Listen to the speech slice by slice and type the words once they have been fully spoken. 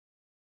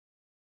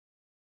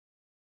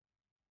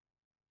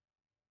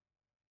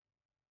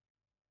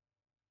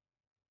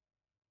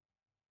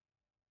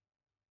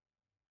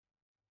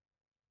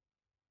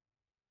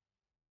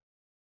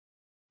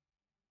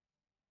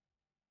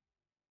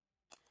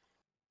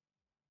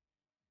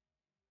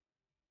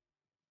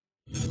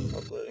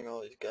Uploading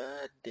all these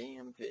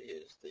goddamn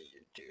videos to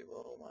YouTube,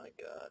 oh my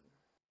god.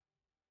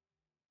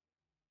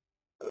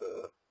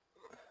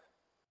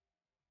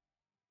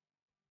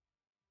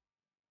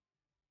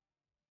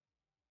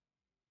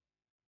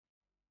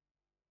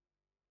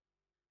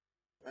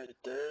 Right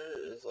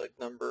there is like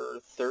number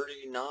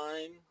 39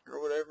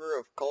 or whatever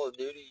of Call of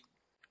Duty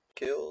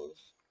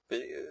kills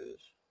videos.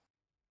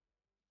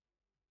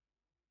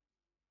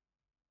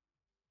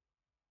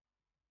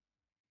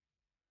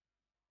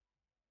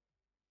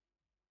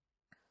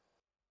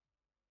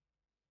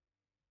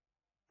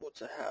 What's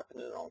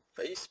happening on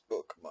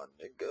Facebook, my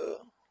nigga?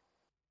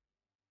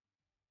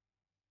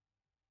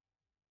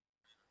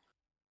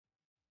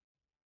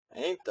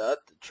 Ain't that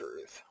the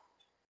truth?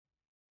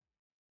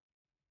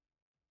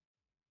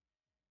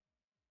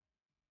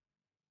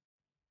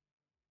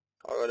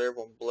 I got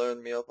everyone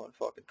blowing me up on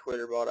fucking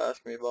Twitter about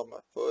asking me about my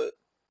foot.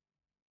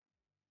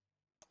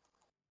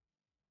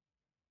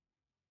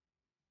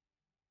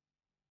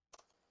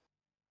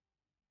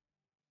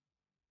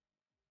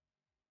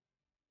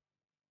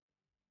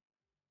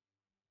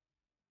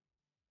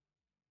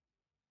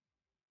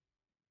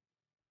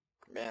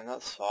 Man,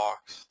 that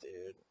sucks,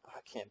 dude. I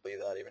can't believe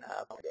that even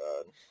happened.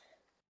 Oh god.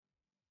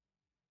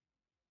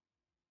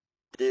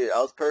 Dude,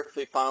 I was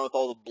perfectly fine with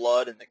all the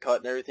blood and the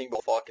cut and everything,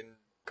 but fucking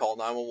call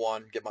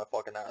 911, get my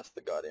fucking ass to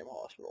the goddamn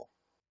hospital.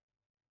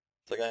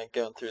 It's like I ain't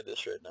going through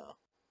this right now.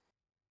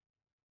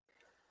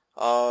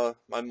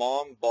 My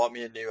mom bought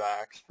me a new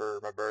axe for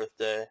my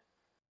birthday,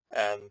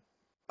 and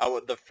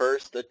the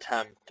first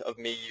attempt of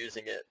me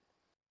using it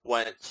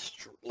went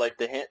like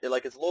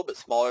it's a little bit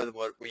smaller than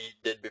what we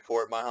did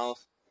before at my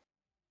house,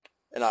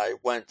 and I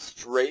went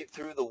straight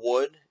through the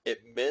wood. It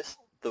missed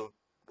the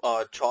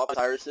chopped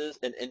irises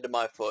and into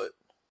my foot.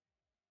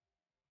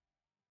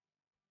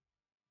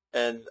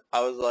 And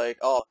I was like,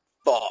 oh,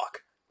 fuck.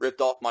 Ripped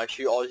off my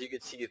shoe. All you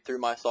could see through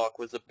my sock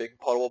was a big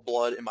puddle of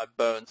blood and my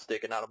bone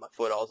sticking out of my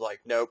foot. I was like,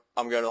 nope,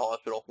 I'm going to the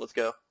hospital. Let's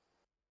go.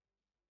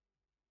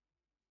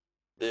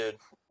 Dude,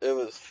 it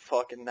was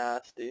fucking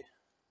nasty.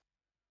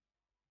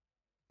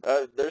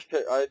 I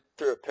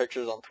threw up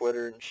pictures on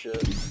Twitter and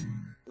shit.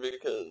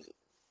 Because,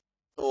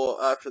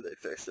 well, after they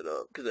fixed it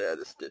up, because they had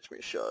to stitch me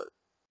shut.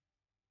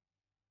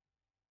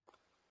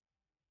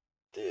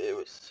 Dude, it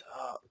was,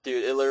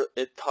 dude,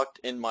 it tucked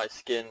in my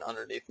skin,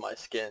 underneath my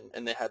skin,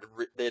 and they had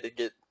to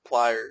get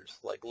pliers,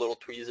 like little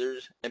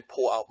tweezers, and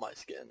pull out my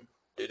skin.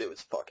 Dude, it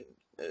was fucking,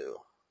 ew.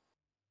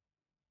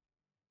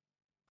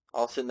 I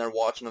was sitting there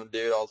watching them,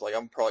 dude. I was like,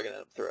 I'm probably gonna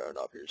end up throwing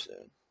up here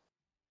soon.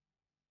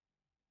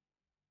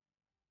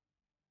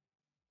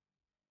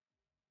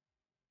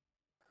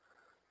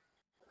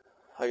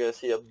 I gotta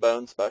see a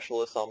bone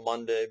specialist on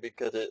Monday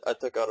because I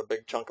took out a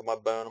big chunk of my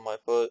bone on my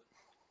foot.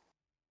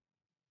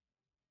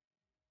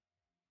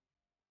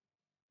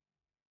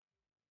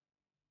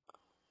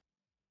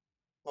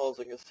 All I was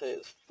gonna say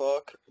is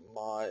fuck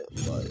my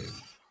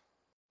life.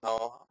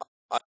 No,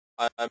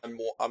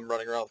 I'm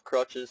running around with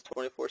crutches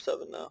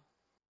 24/7 now.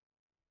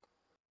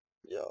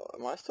 Yo,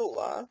 am I still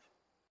alive?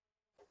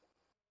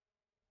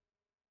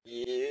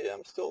 Yeah,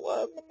 I'm still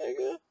alive, my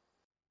nigga.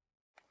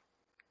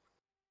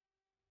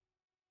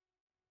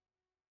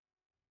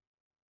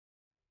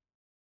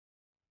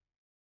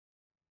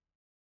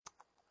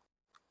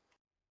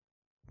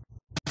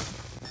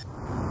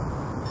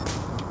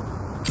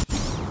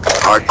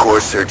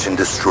 Hardcore search and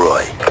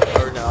destroy.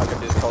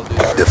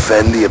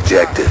 Defend the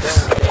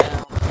objectives.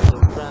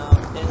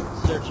 Around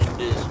and search and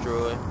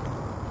destroy.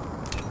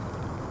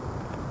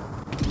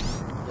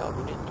 Y'all,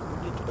 we need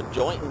a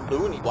joint and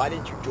loony. Why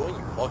didn't you join,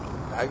 you fucking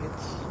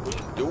faggots? What are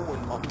you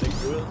doing, my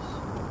niggas?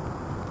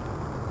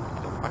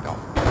 I got.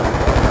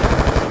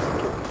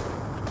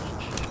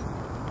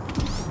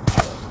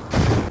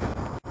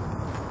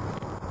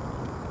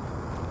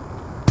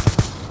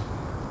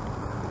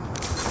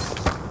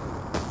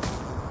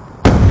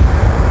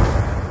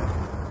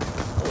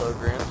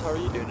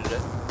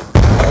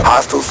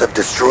 Hostiles have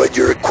destroyed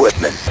your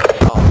equipment.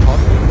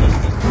 Hostiles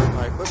just destroyed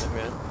my equipment,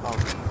 man. I'm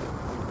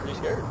pretty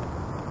scared.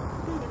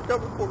 They're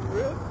coming for me,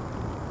 man.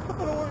 I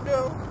don't want to go.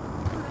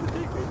 They're gonna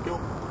take me and kill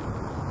me.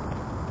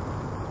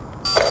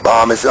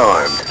 Bomb is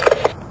armed.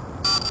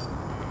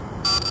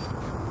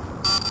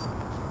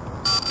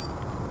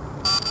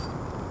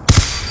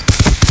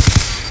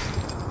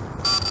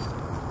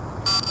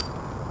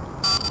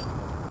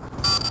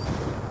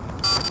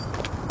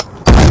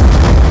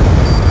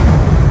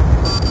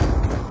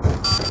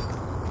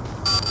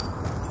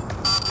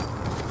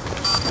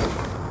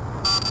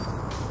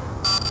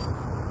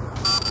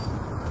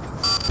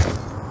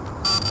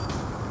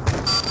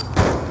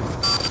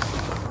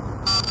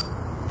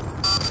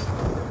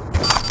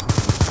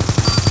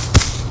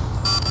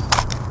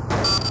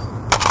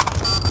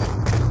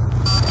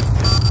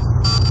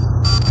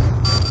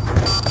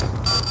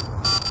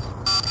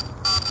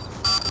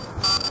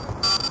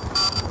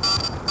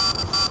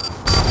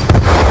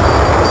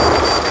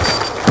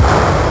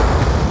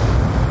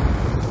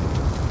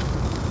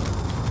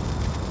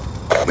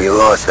 We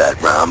lost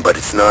that round, but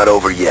it's not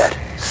over yet.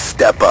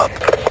 Step up.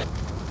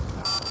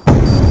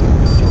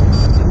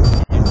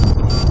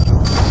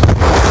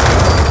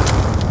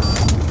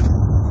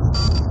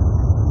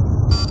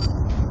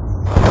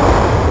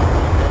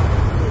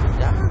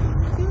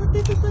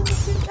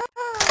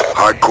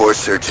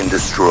 search and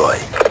destroy.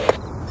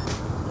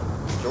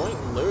 Joint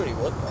and Looney,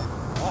 what the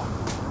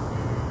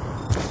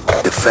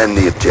fuck? Defend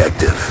the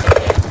objective.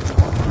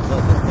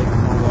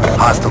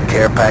 Hostile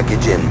care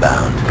package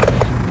inbound.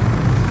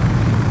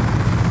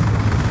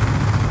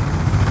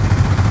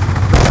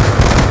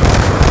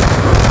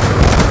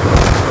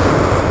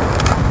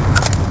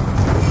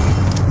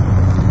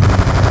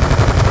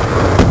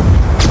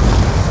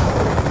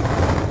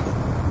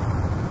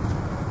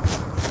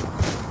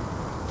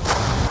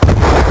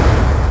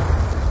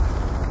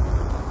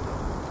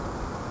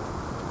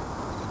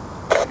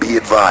 Be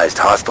advised,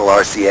 hostile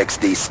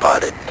RCXD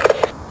spotted.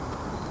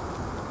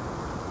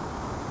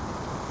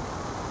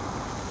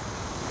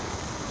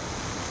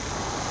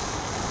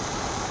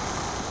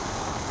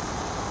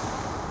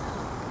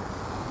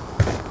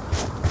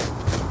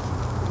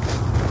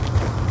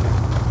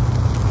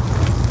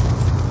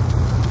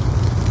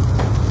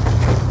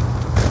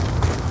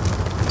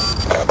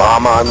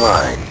 Bomb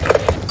online.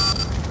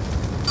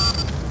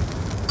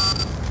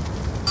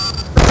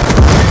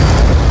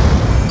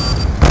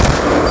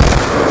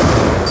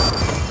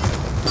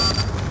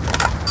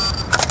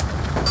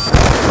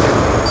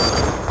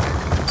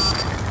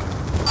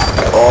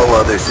 All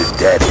others are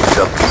dead. It's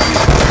up to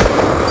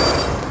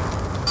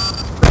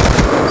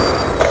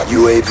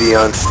you. UAV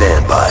on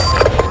standby.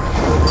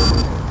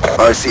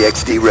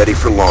 RCXD ready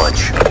for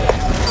launch.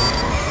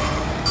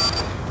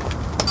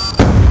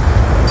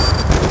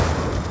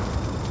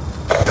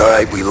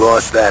 Alright, we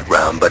lost that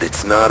round, but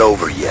it's not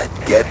over yet.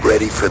 Get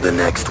ready for the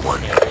next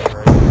one.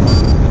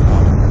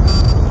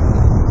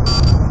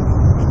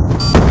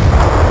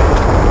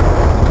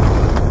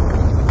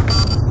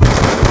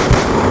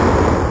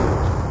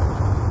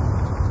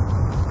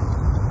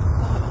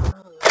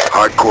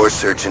 Hardcore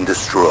search and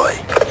destroy.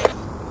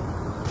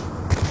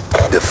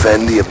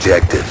 Defend the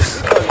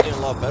objectives. I'd probably be doing a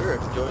lot better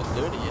if Joint and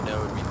Looney, you know,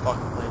 would be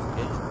fucking playing the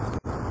game.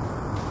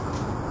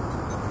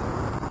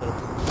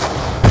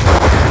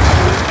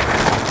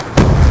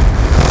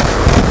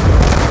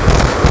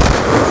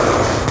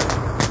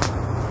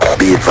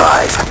 Be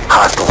advised,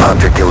 hostile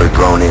hunter-killer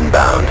drone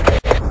inbound.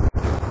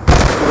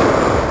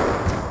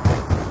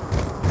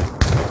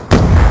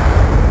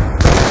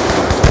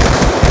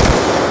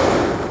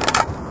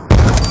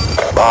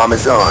 Bomb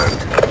is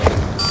armed.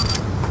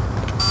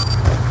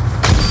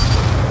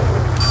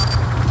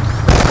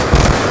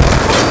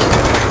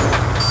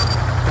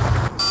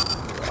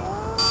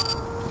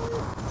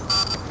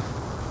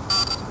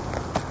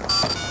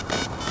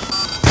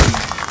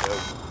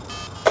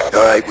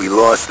 Alright, we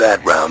lost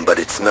that round, but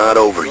it's not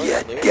over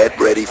yet. Get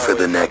ready for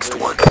the next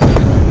one. I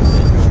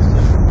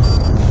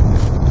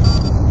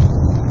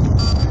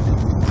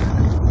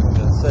was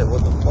gonna say,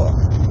 what the fuck?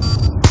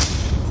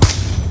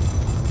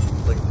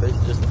 It's like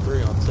basically just a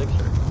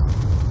 3-on-6er.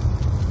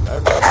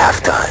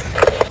 Halftime.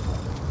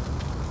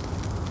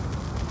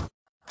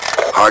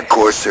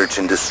 Hardcore search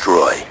and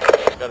destroy.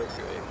 Got a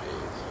few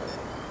APs, so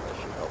that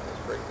should help us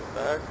break it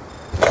back.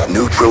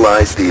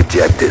 Neutralize the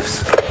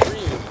objectives.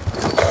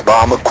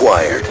 Bomb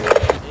acquired.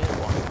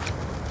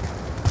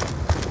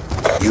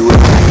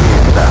 UAV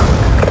inbound.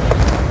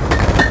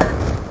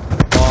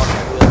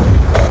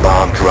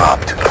 Bomb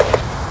dropped.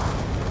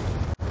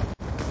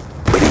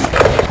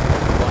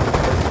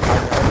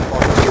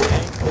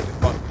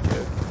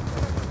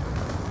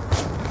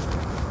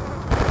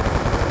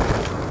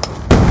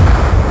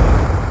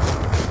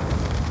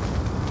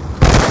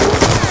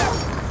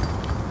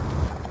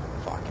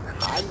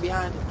 Hide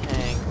behind the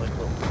tank like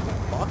little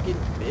fucking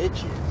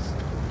bitches.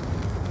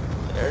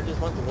 There just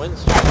went the wind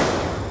streak.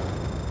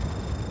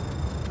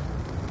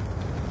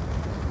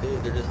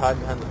 Dude, they're just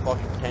hiding behind the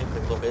fucking tank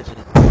like little bitches.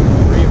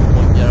 3 of them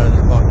won't get out of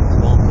their fucking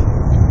swamp.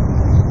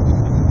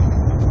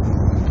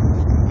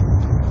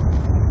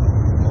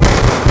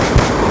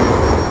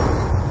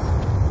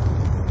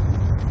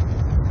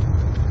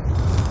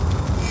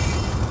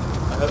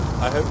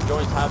 I hope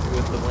Joint's happy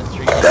with the win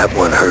streak. That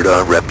one hurt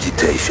our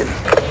reputation.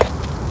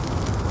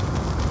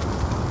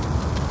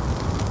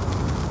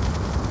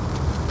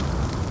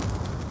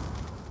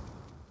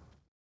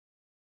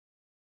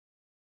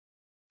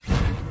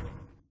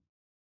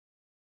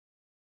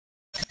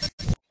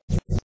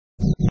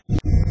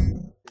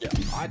 Yeah,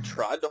 I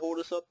tried to hold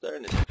us up there,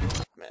 and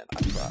man,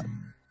 I tried.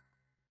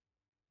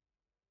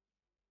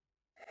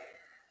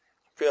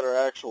 If we had our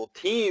actual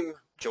team,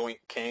 Joint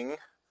King,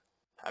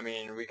 I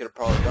mean, we could have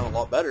probably done a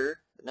lot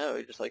better. But no,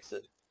 he just likes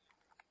to...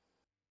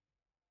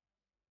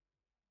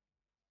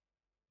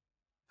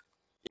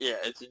 Yeah,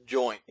 it's a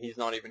Joint. He's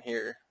not even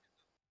here.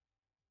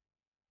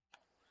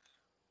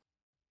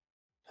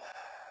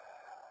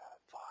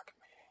 Fuck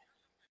me.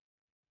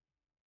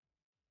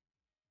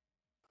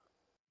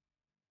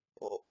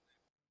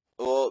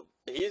 Well,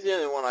 he's the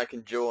only one I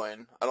can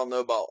join. I don't know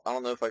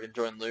if I can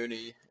join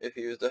Looney if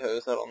he was the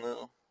host. I don't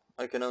know.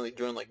 I can only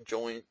join, like,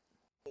 Joint.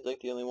 He's,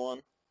 like, the only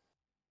one.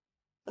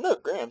 I know,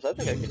 Grams, I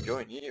think I can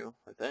join you,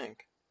 I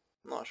think.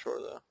 I'm not sure,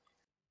 though.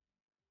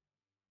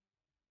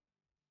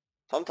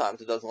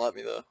 Sometimes it doesn't let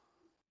me, though.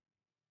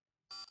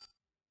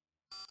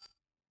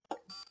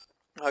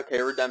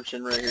 Okay,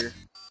 redemption right here.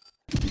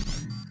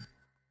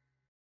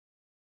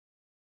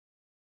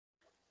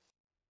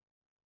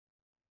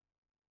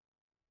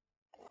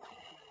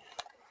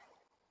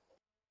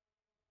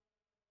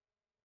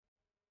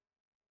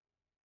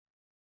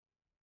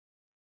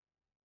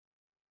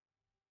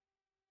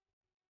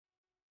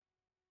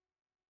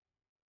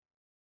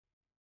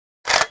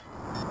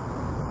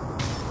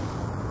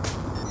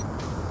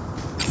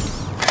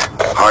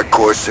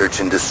 Hardcore search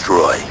and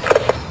destroy. Yeah,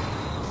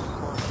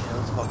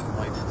 let's fucking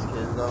wipe these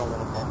kids. I don't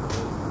want to fucking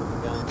lose them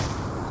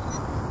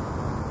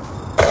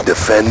again.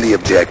 Defend the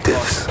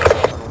objectives.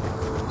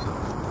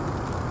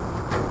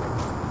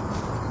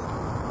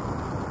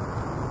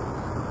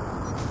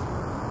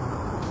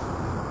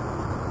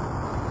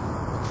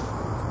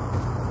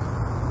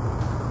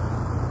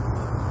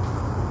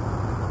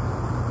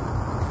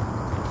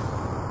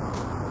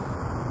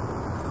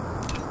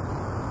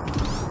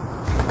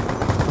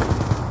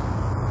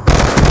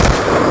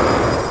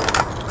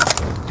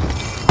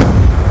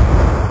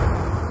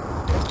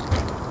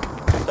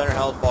 Center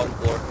house, bottom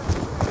floor.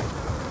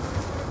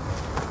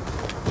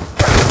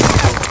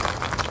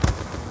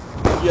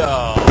 Yo!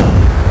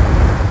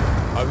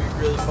 Are we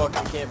really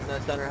fucking camping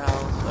that center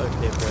house?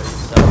 Okay, bro, you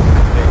suck.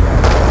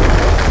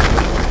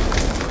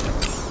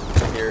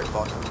 Here it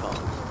fucking comes.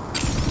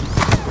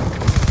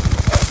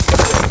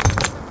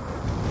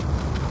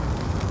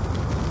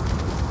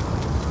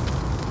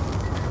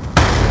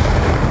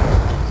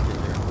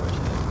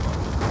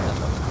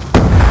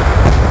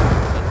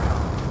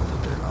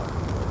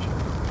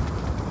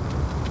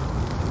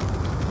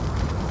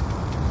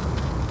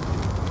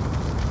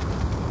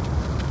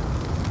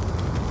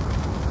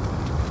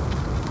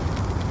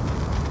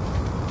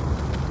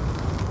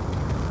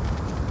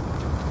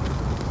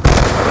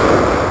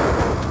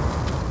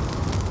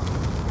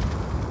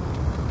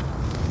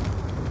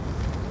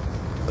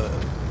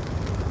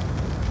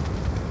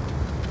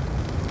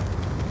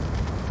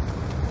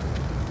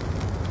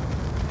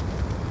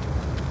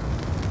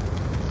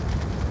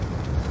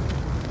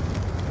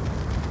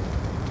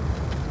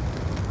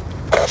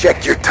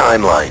 Check your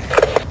timeline.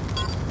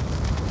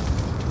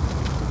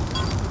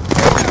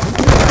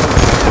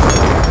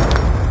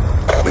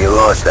 We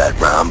lost that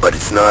round, but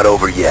it's not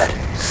over yet.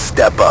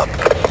 Step up.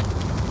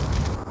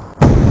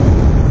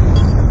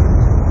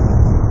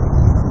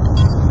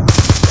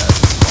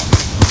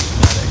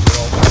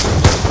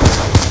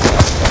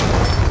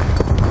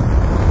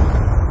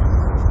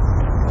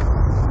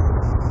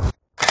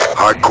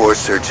 Hardcore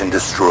search and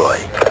destroy.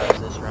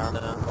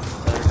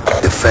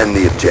 Defend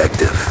the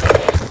objective.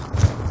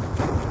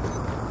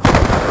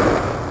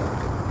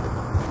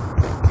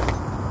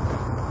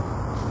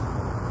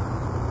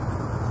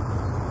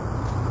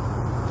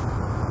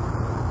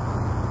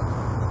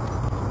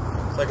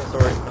 Second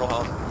story, middle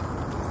house.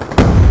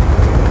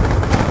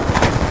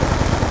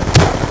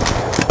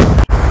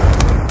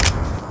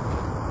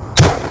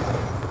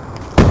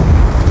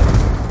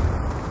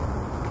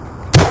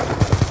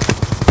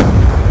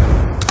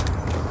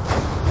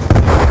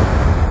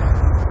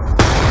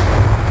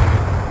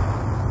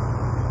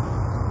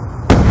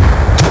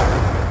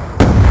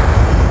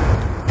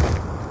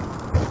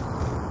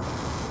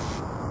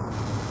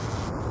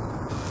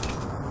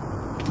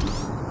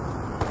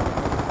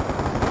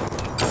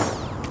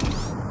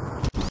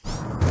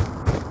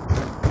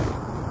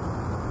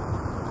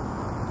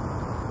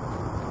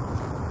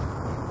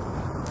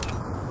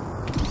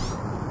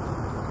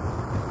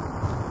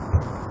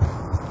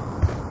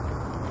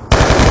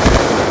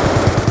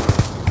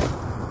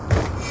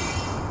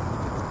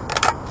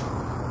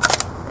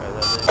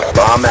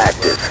 Bomb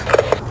active.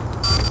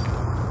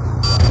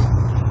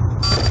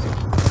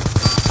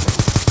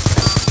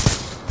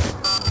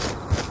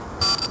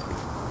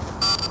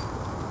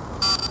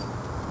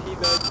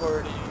 Teabag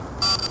party.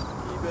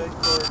 Teabag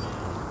party.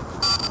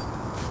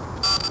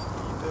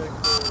 Teabag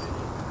party.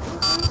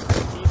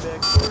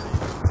 Teabag party.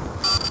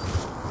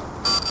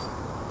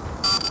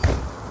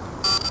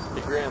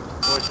 Hey Graham,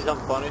 wanna see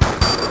something funny?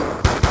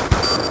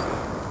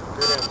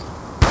 Graham.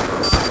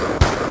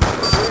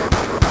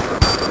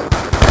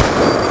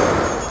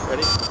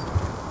 Ready?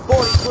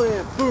 Body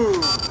slam!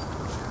 Boom!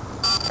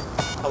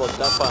 How about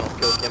that final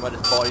kill cam? I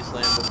just body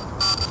slammed him.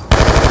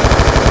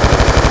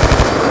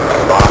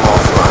 Bomb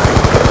offline.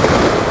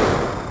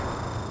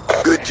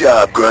 Good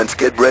job, grunts.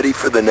 Get ready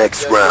for the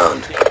next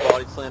round. See me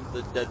body slam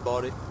the dead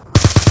body.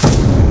 See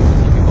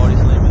me body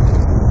slam it.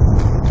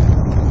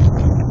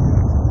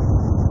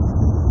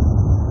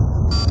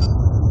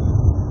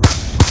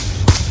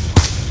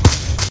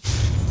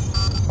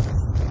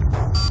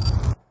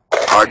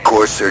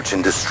 Hardcore search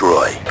and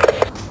destroy.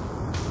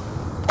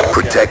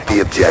 Protect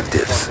the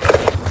objectives.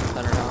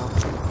 Center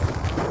house.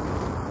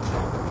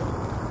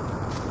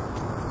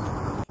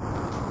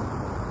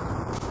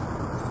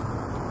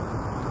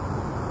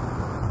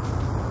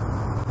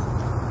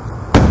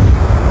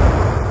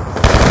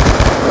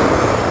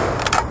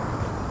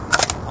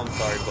 I'm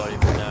sorry, buddy,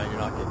 but no, you're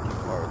not getting too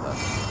far with that.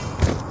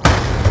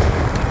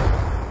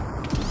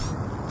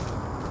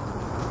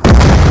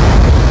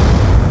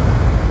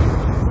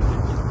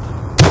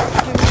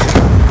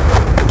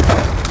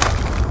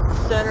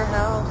 Center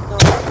house, no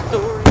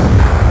story.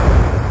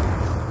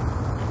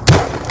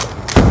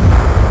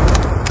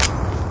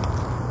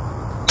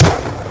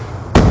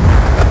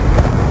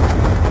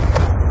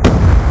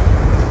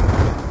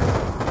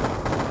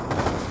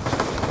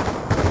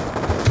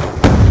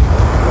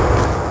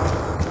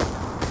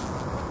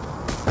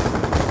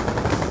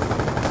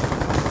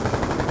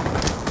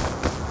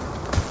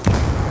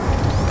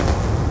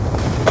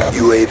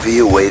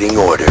 UAV awaiting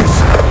orders.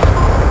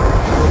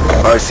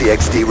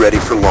 RCXD ready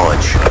for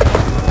launch.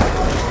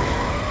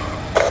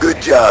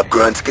 Good job,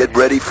 Grunts. Get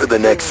ready for the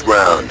next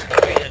round.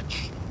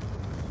 Bitch.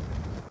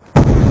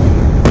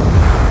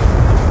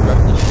 Rep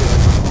this shit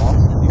like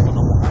Austin. You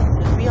wanna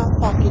watch? We are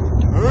fucking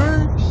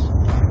turds.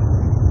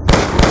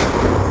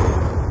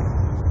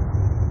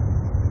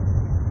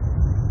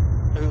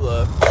 Who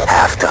left?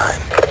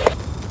 Halftime.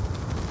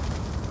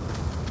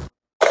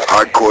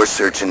 Hardcore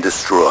search and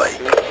destroy.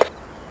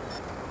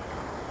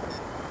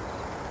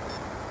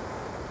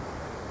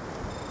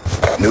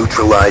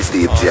 Neutralize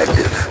the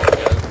objective.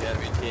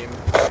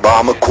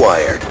 Bomb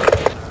acquired.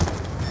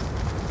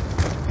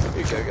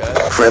 Here you go,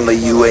 guys. Friendly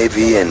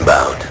UAV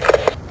inbound.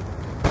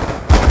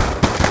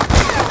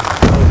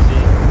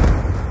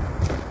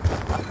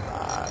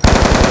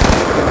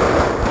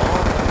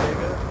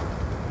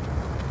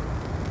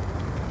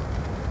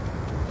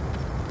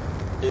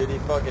 Dude, he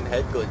fucking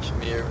head glitched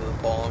me over the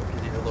bomb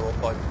because he's a little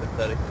fucking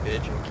pathetic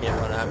bitch and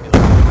can't run at me like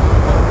a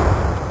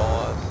fucking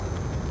boss.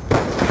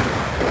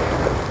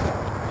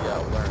 Yeah,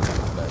 I'll learn from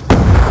the best.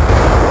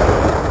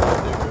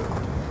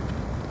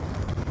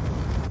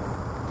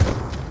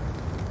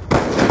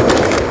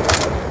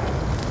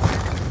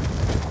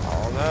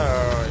 Oh no,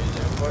 he's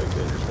doing quite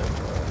good so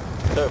far.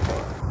 So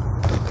far.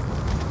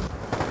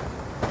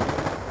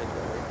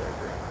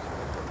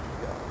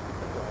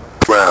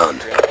 Round.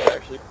 Grant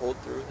actually pulled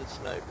through with his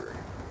sniper.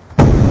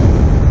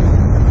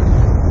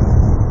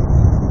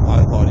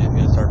 I thought he was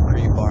gonna start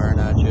pre-firing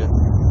at you.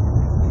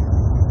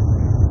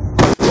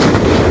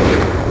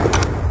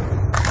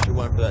 She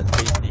went for that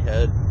tasty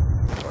head.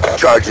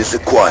 Charges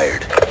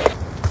acquired.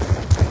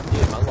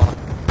 Yeah, my lock.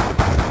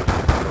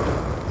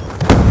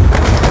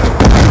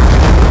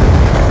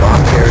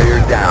 Bomb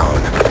carrier down.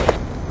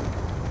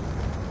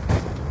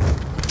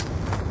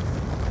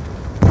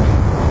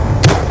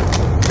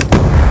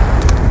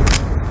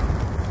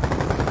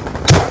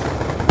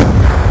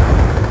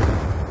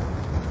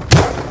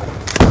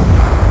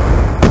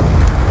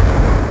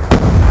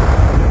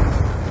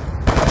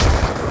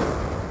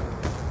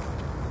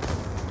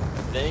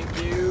 Thank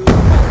you.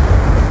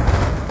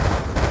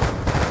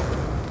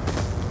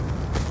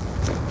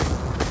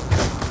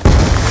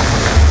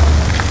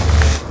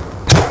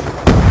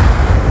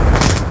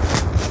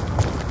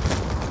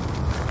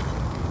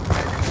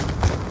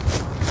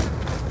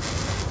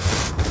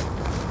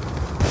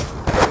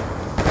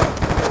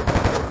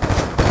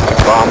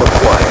 Bomb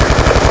acquired.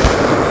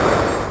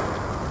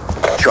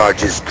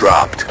 Charges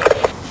dropped.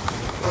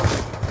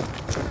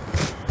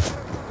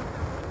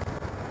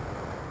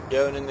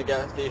 Going in the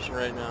gas station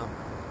right now.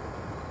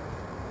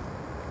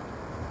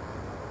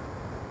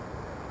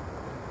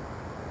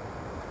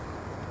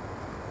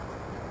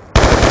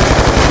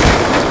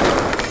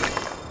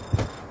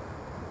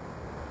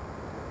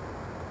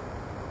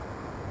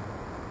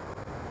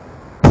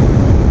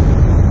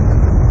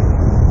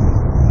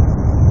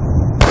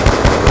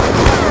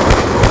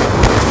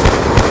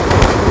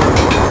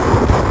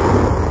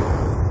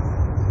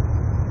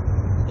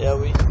 Yeah,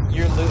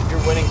 your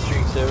winning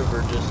streak's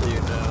over, just so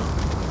you know.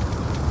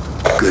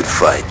 Good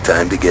fight.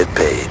 Time to get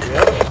paid.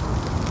 Yep.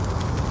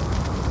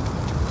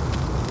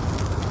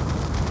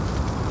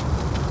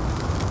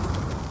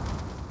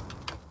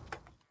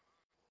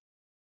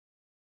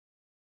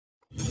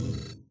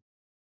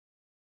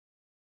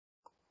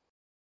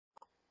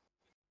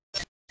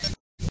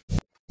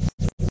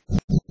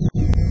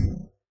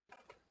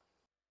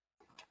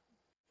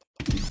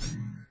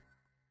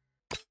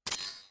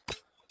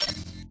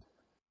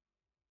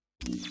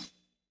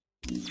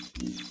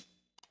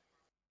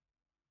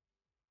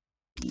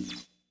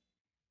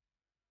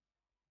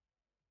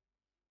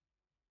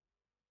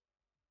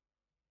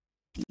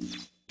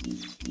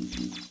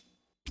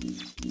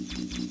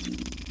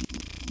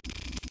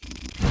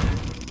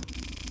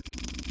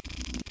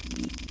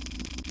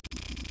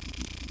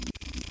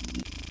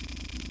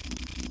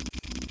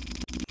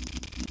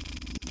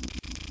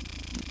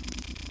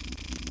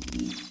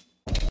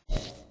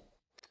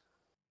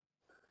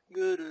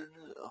 Good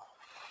enough.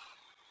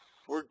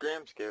 Where'd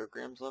Grams go?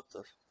 Grams left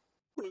us.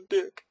 What a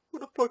dick.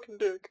 What a fucking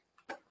dick.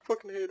 I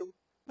fucking hate him.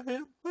 I hate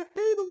him. I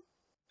hate him.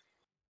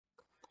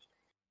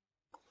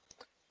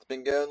 It's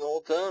been going the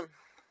whole time.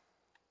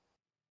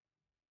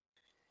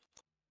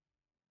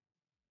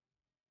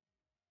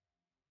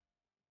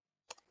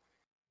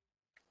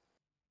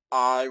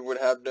 I would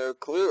have no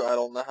clue. I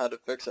don't know how to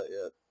fix it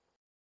yet.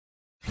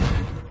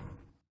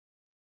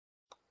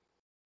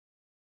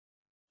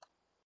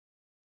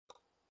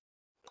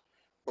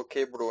 What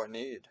cable do I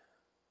need?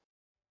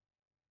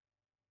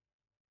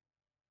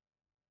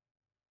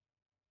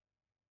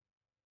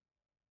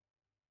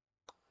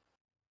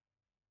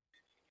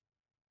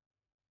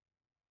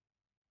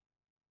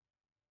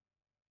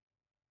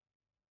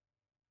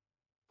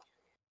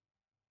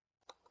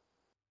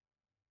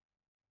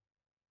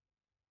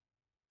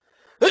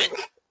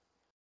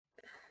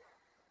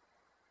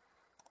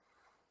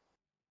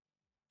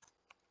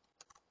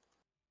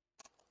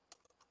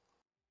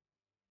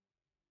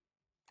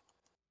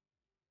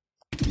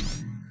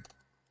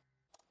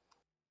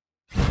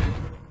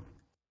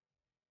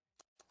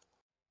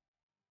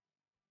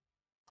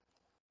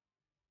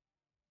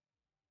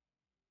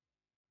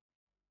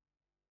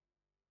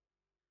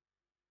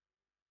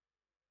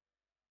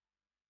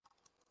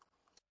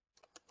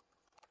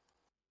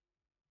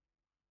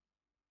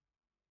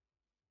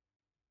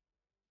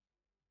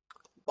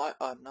 Buy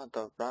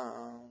another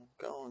round.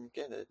 Go and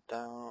get it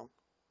down.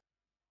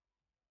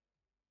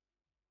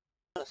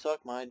 Gonna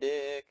suck my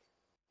dick.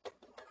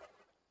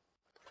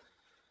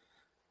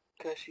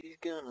 'Cause she's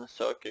gonna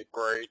suck it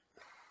great.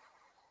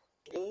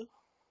 Yeah.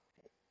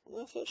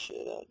 That's the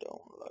shit I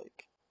don't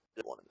like.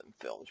 Did one of them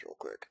films real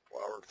quick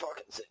while we're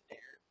fucking sitting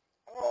here.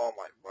 Oh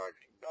my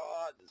fucking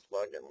god, this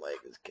fucking leg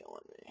is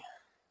killing me.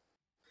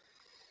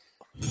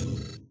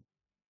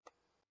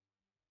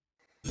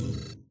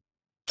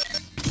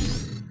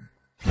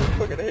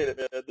 I fucking hate it,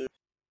 man, dude.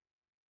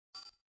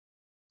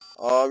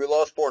 We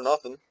lost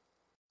 4-0.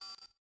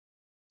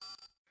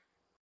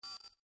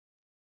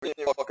 We didn't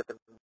even fucking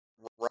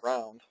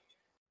round.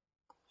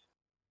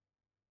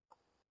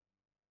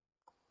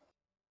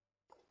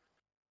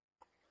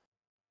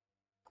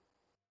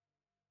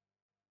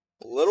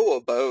 A little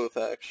of both,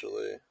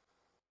 actually.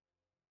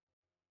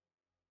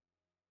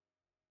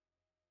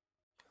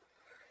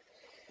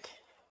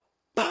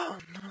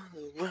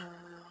 Another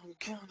round,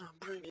 gonna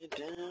bring it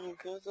down,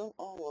 'cause I'm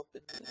all up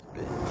in this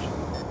bitch.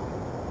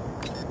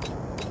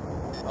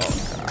 Oh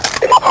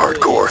god.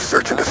 Hardcore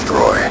search and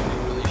destroy.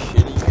 Really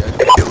shitty, you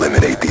guys.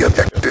 Eliminate the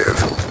objective.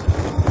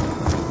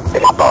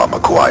 Bomb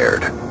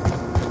acquired.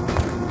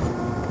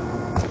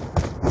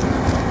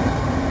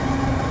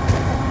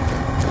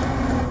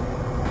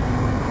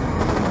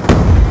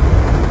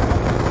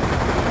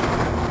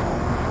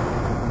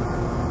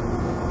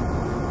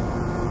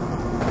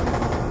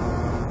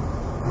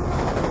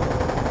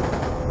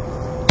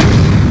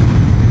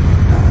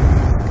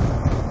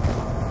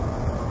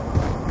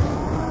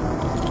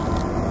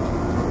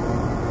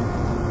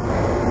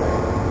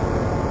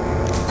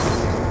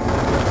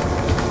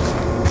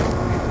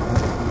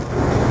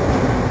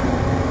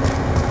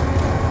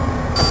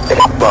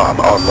 Bomb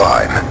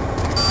online.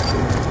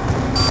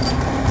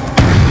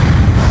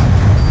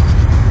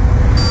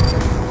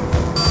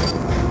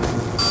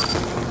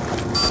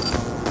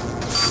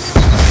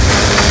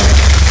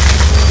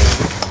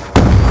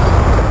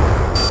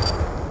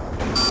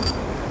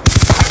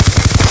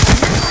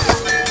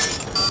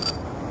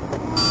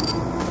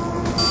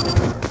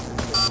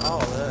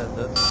 Oh,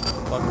 that's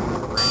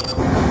fucking random.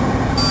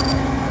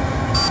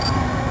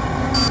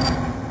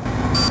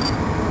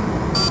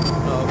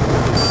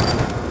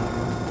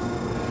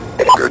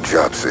 Good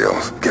job,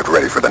 SEALs. Get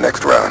ready for the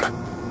next round.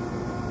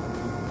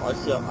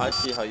 I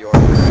see how you are.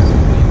 Yeah,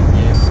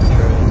 for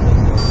sure.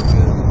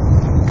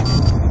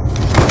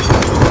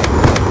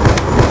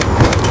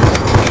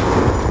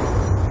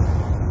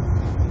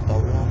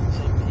 Thought we were on the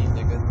same team,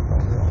 nigga.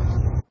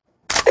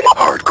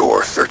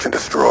 Hardcore search and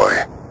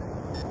destroy.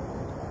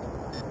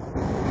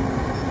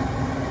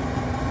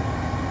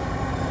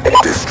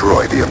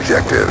 Destroy the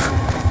objective.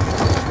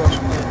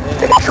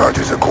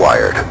 Charges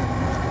acquired.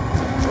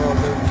 Well,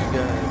 there you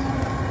guys.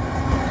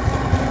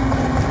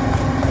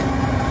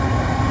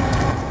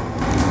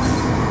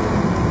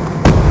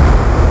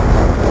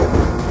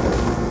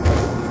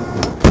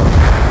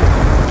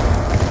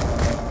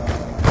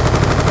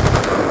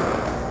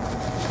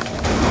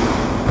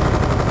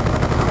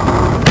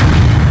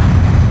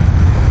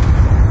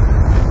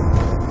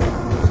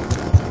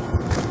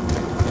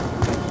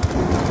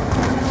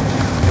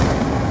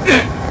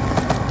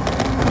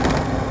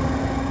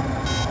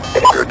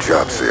 Good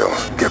job,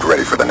 SEALs. Get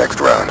ready for the next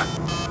round.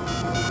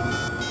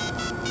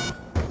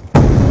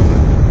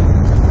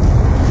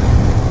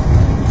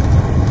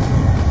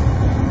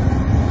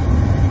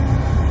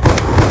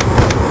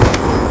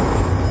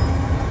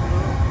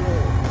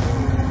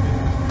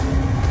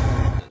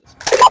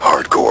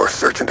 Hardcore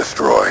search and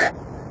destroy.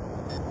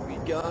 We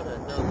got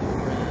another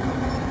round.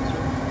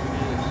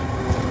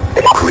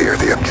 Clear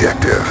the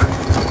objective.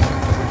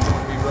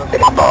 We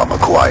rushed. Bomb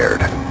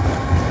acquired.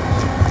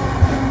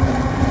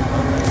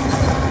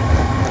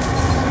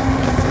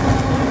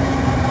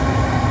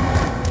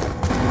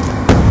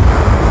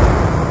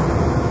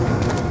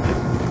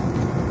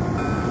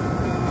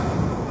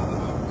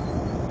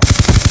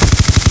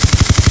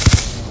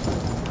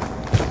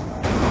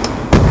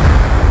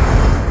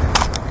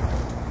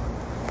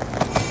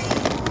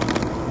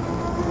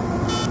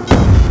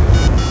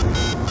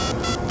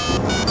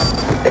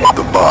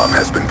 The bomb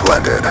has been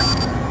planted.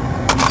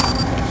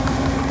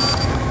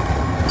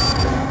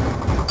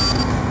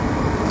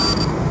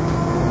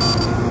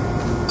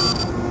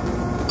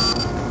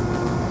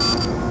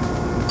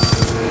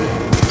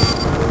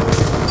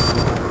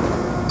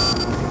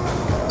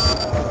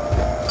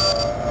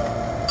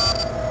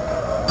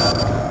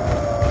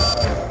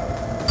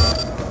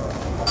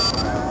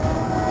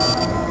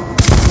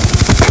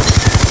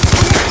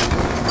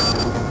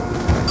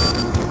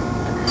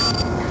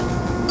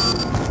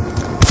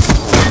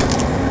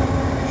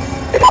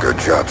 Good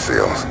job,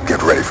 SEALs.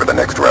 Get ready for the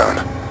next round.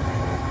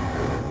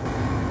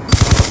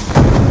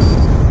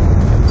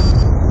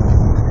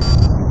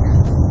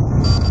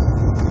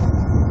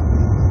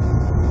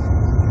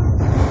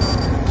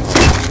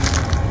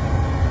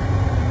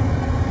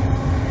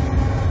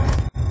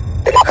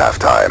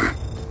 Halftime.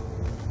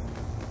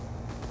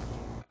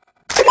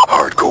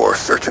 Hardcore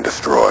search and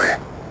destroy.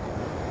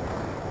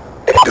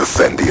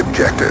 Defend the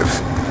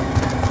objectives.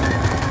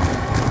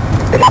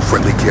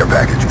 care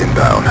package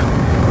inbound.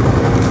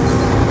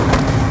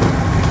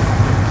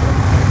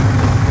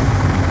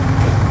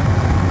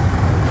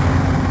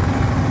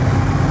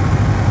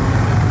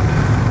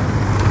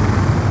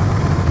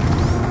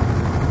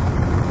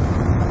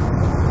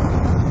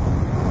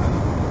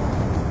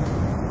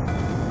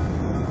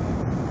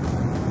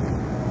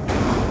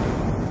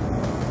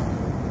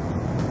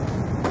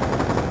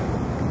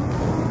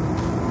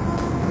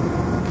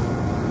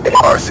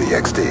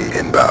 RCXD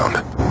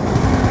inbound.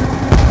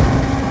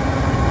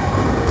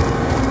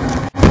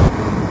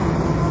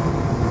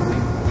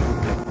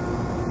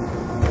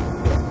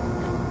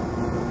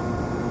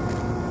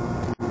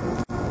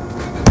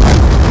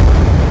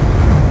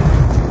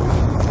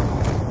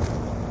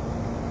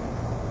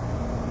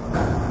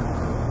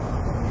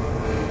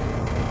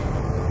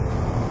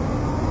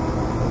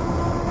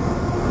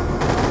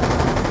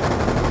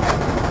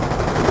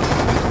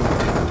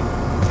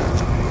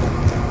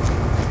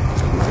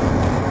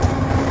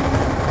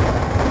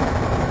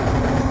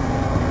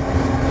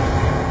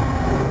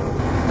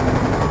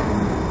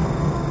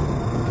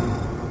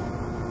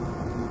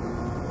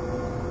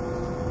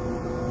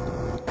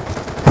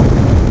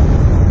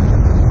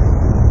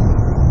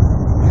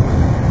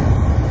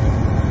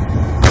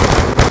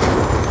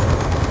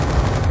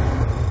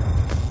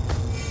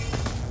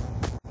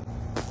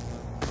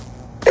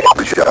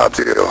 Good job,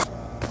 Zero.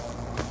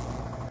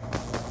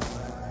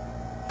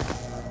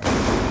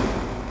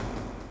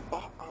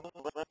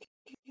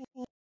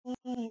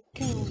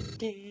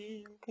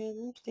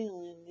 I'm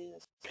still in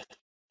this.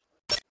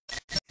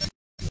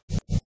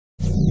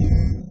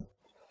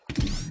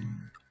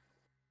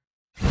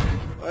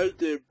 I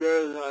did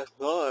better than I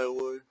thought I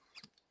would.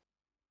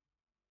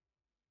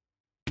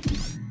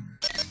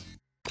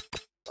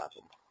 Slap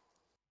him.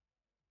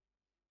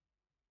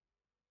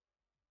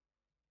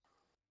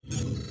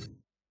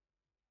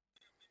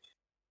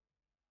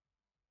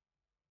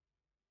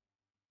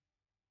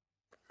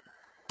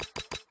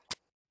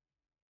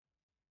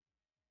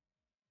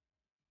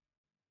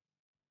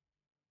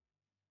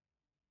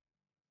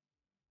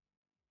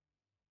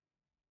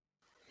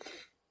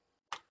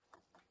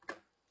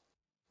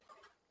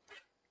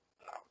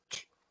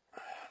 Ouch.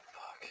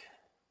 Fuck.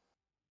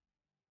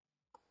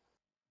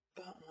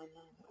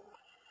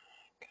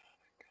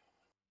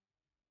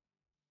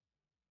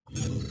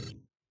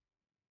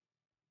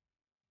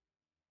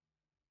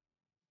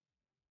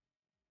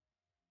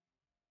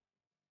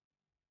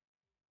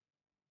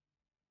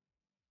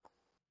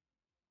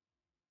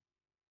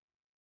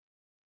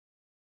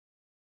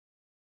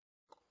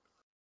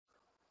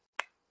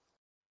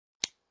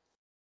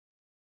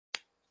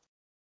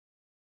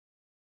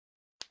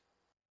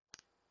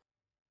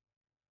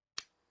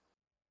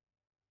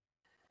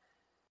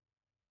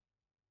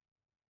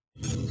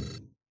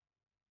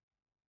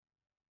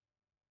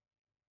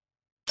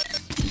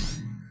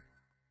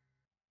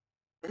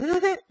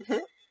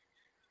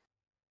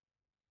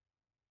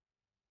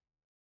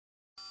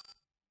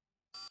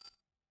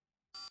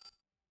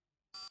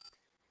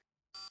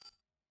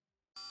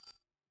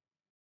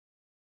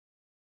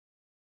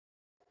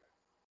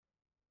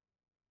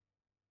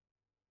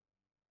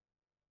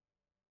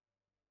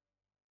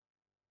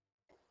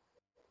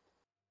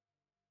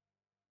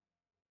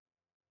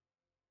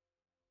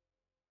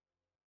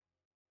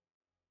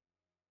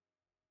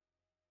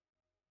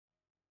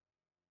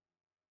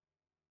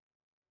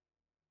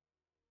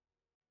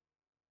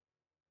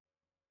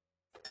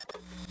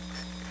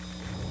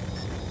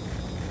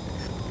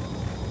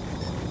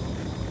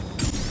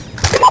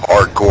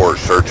 Hardcore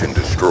search and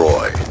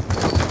destroy.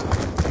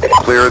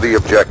 Clear the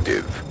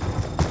objective.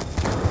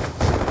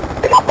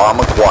 Bomb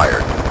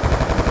acquired.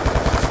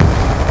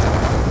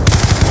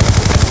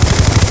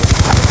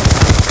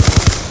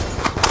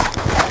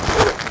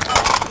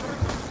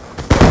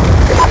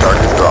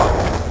 Target dropped.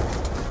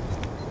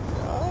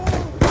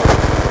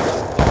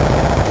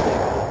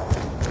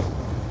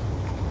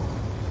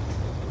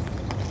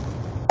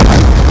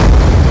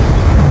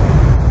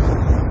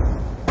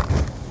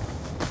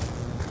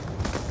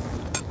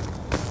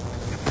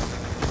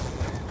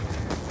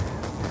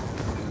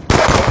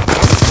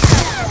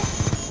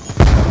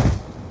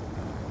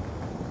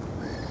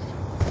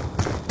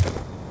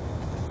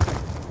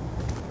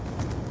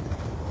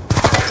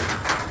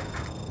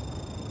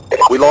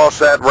 We lost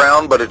that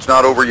round, but it's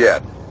not over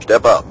yet.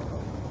 Step up.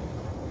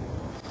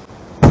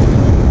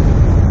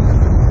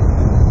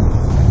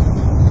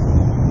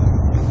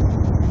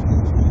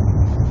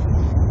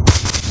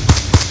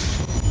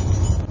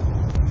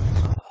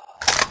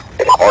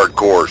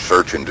 Hardcore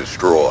search and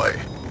destroy.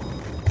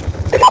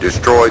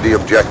 Destroy the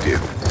objective.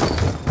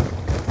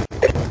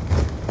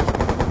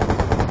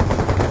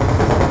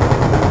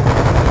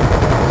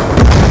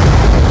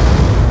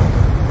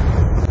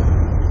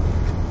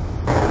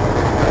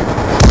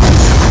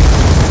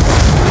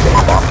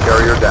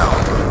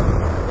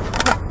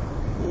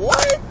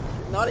 What?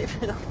 Not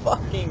even a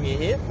fucking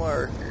hit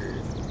marker.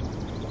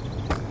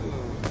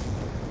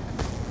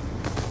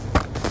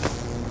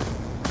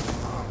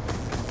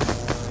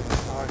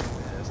 Fucking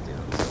nasty.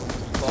 I'm so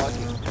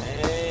fucking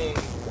dang.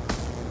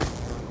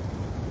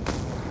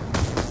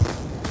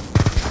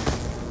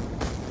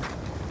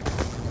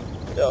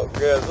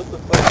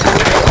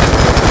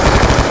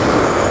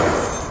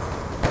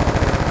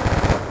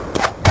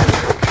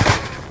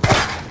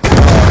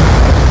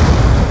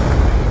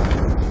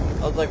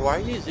 like, why are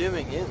you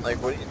zooming in?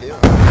 Like, what are you doing?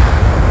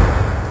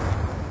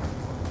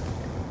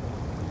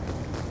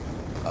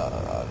 I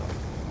don't know.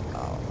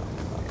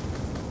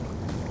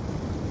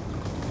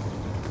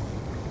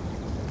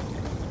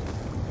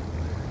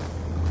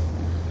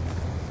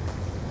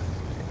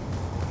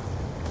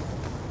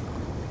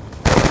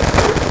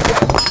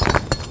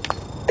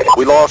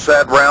 We lost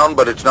that round,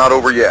 but it's not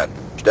over yet.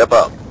 Step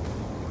up.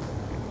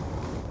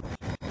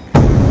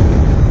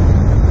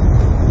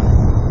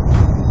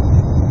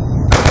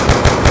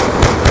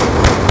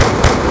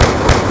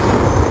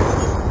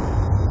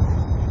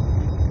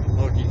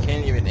 Look, you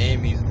can't even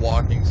aim. He's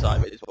walking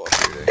sideways while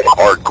shooting.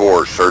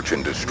 Hardcore search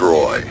and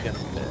destroy. He's gonna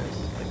miss,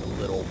 like a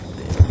little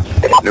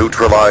bitch.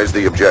 Neutralize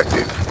the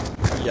objective.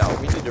 Yeah,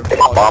 we need to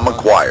Bomb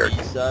acquired.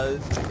 He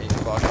says, and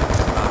fucking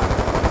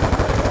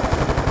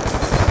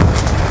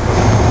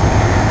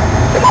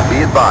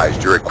Be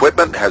advised, your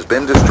equipment has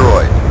been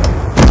destroyed.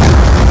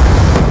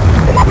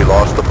 We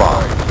lost the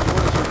bomb. you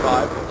want to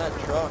survive from that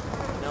truck.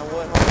 You know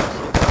what? Hold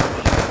on,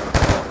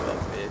 shit up,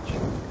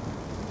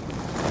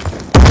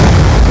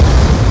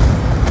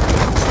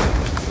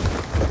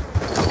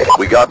 bitch.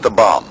 We got the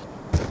bomb.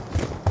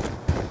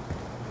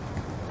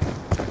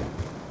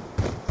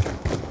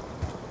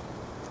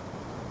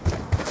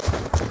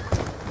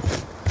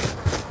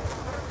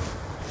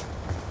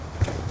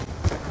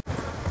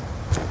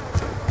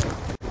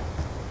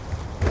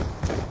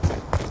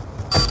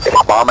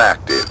 Bomb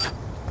active.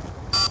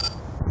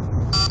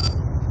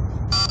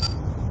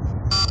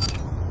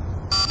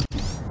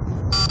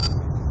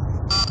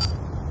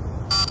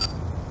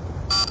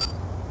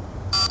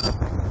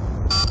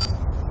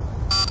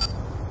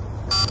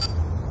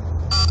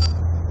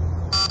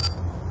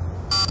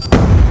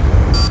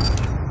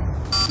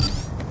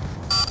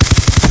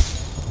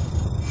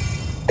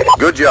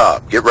 Good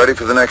job. Get ready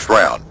for the next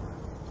round.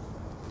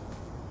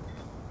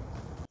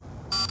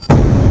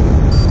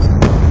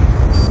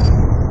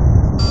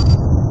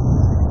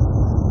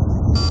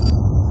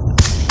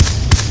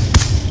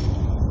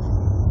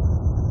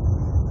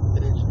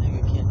 Bitch,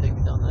 nigga can't take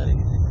me down that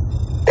easy.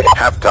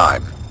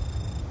 Halftime.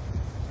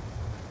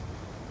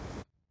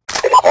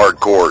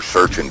 Hardcore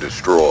search and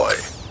destroy.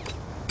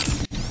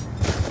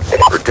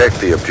 Protect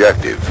the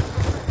objective.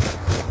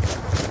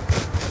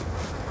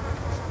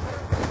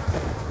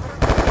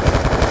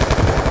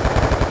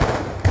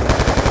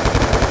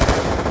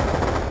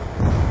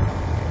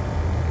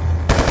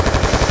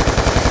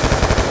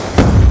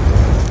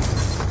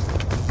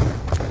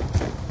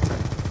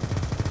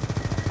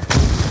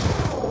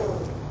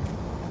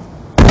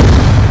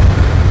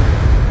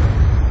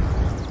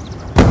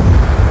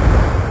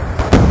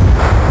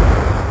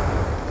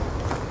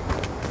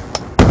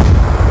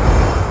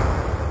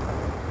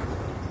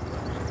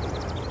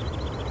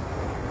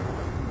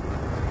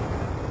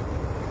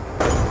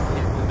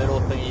 The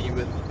middle thingy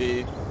with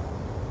B.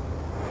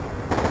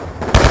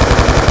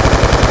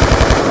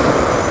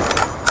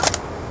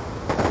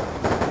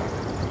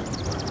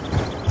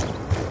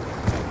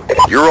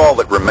 You're all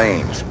that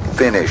remains.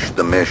 Finish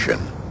the mission.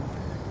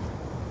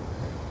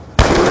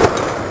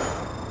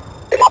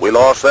 We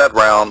lost that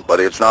round, but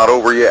it's not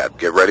over yet.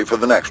 Get ready for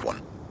the next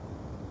one.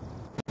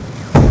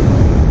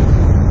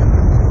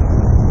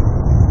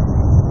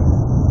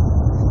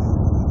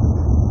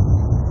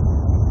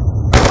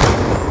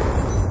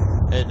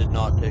 It did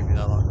not take me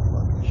that long to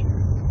fucking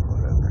shoot.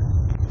 Whatever.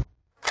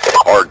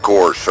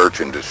 Hardcore search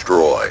and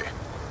destroy.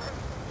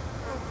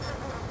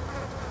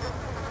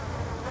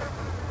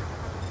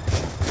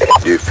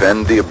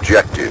 Defend the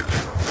objective.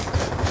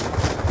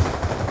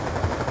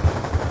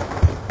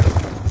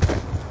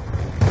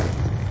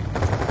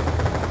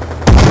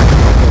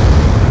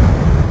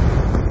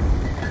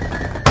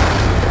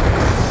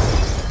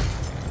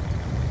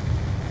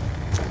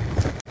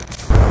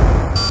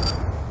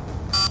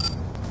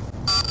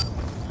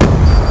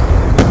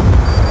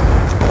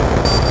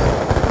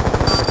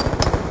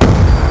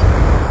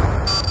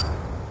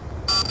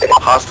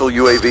 Hostile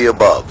UAV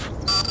above.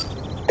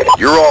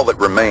 You're all that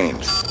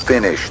remains.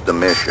 Finish the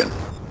mission.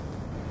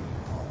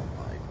 Oh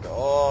my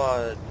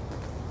god.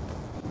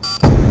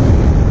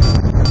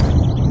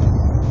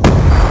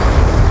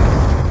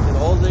 And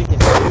all they can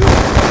do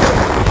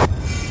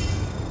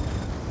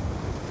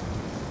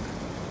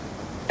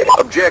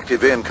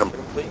Objective incomplete.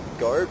 is complete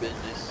garbage.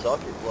 They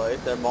suck at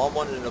life. Their mom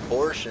wanted an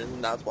abortion,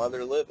 and that's why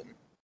they're living.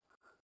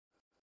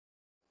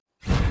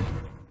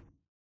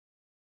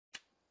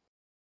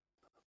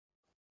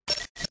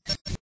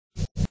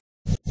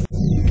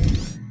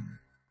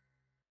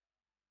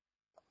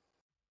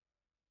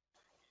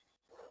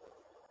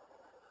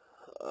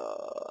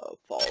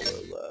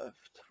 Follow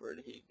left. Where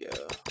did he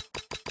go?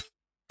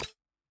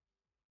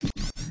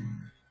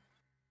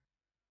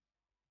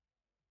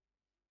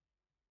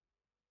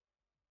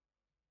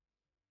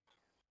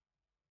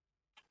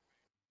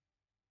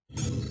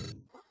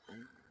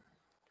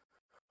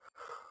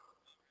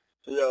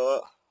 You know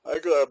what? I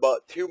got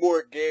about 2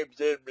 more games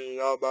in me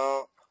and I'm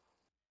out.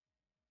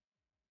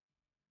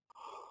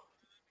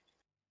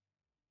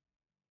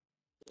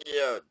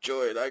 Yeah,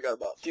 Joyd, I got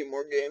about 2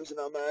 more games and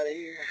I'm out of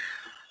here.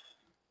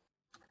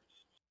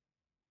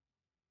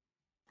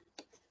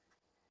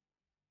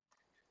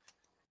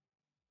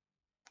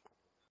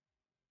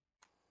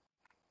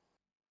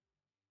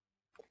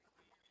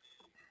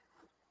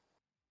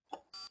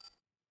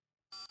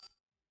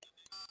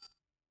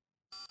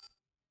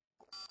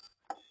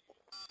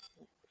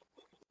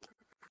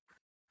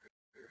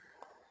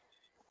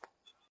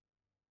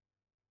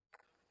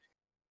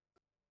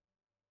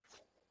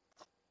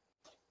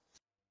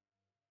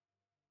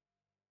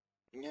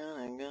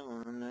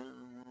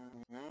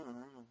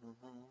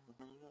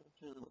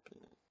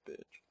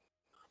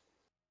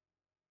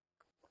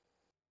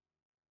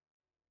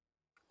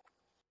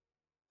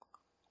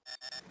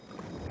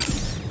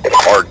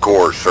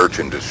 Hardcore search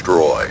and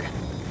destroy.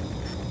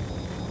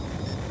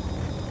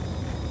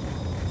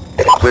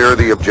 Clear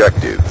the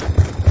objective.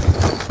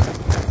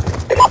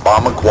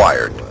 Bomb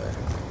acquired.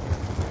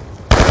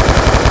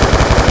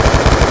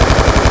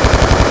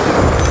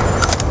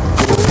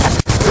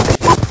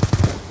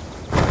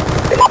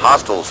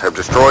 Hostiles have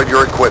destroyed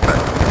your equipment.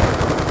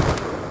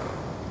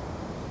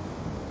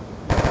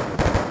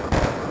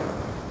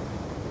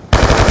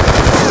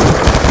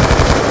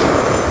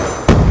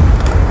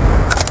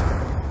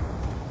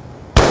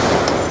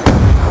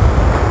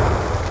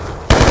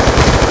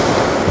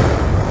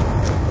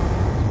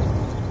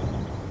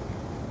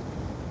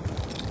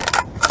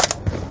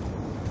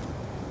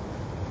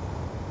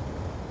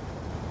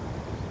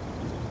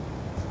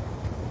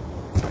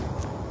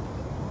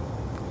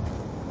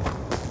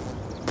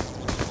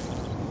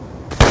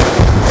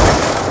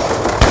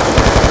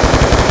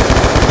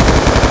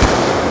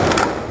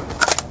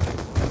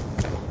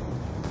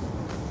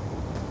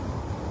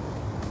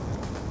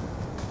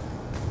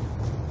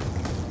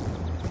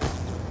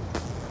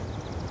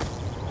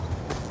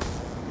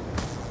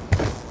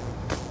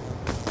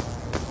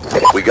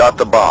 We got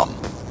the bomb.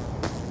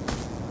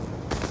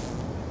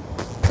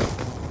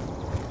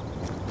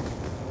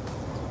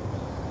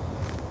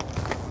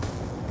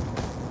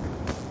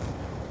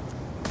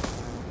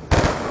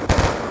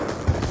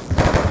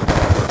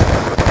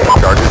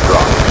 Charges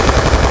dropped.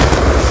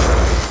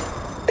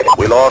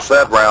 We lost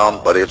that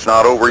round, but it's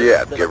not over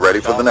yet. Get ready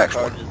for the next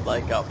one.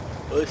 Like a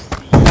pussy.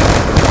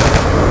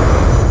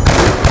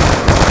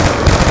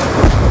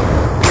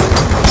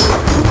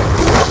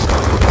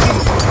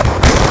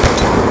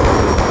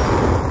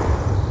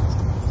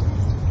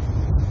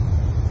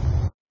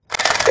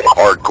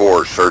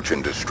 Hardcore search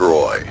and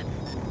destroy.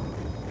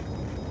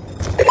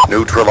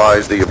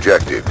 Neutralize the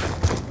objective.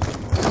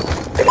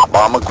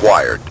 Bomb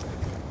acquired. Be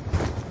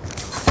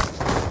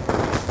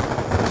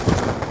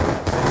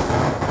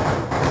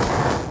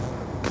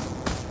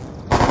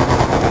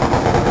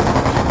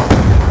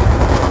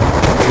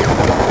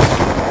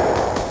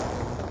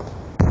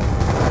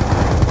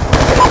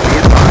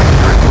advised,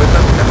 your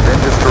equipment has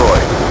been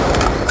destroyed.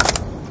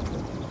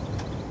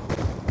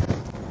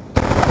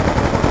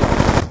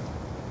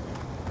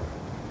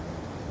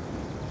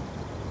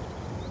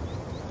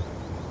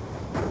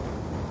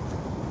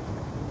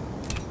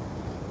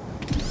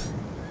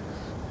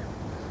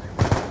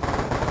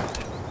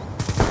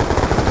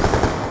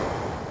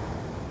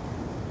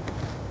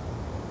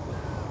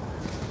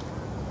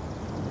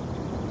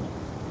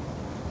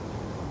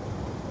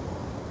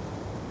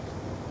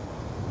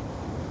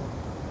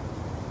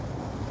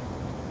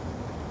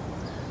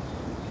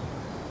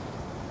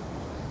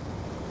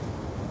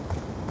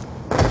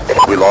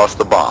 We lost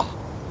the bomb.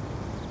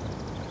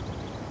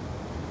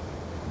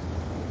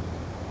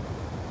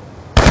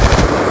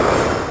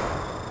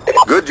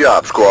 Good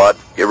job, squad.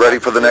 Get ready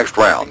for the next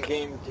round.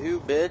 Game 2,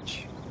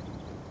 bitch.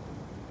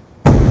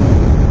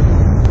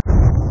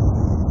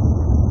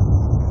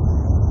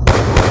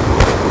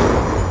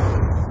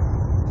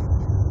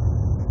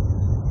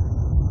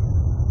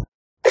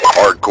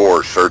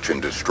 Hardcore search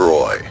and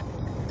destroy.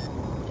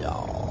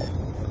 Yo,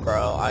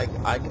 bro, I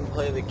can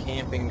play the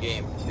camping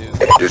game too.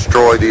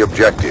 Destroy the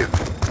objective.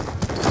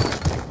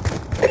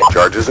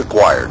 Charges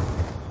acquired.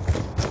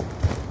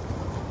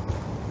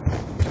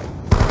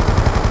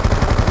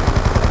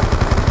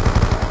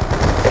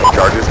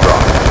 Charges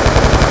dropped.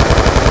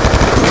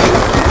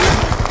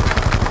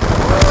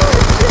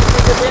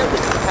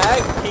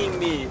 Tag team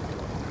me.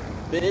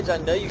 Bitch, I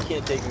know you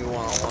can't take me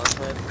one-on-one,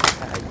 so I have to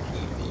tag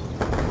team me.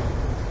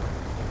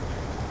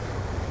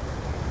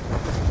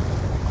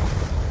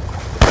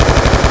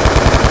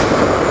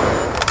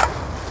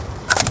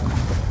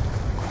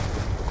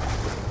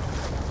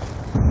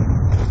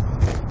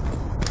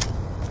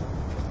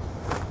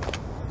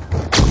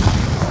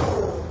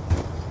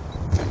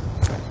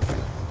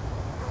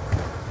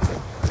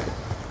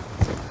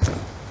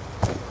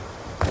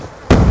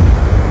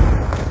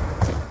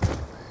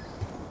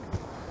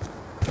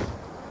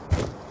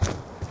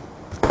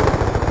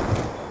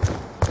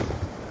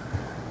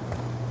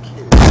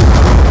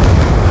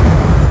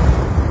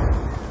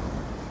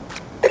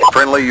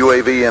 Friendly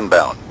UAV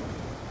inbound.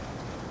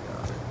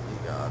 You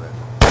got it.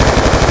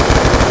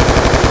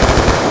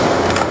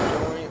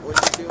 Joint, what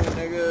you doing,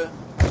 nigga?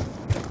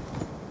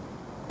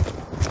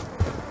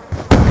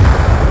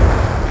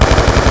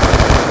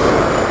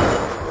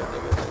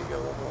 There you go,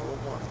 one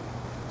more.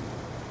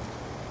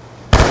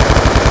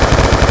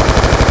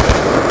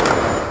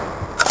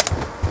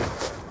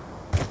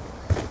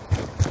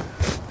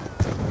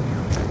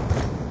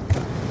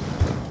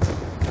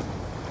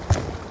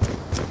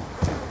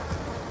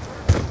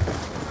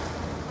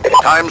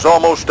 Time's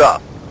almost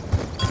up.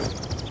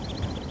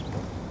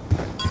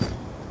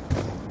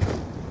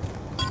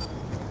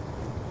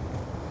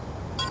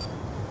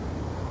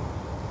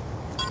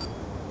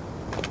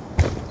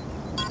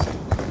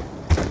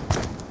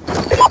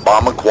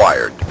 Bomb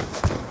acquired.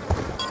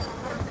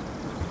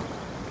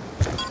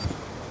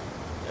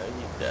 Yeah,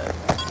 he's dead.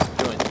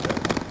 Joint's dead.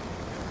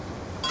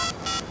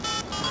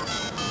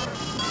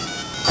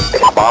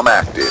 Bomb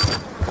active.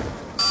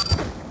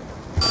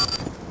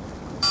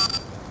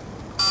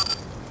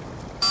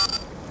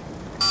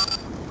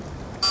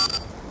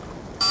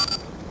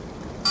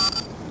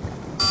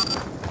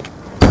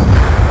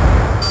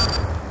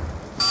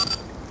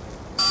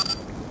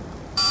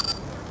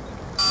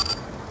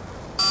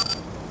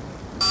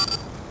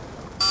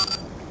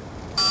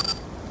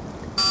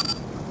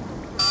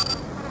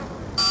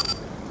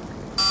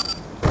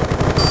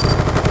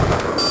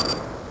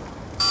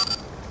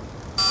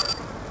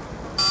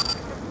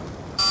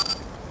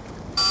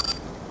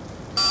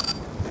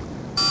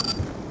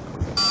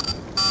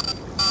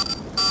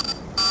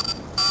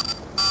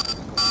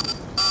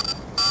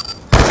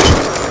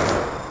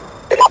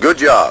 Good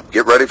job.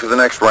 Get ready for the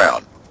next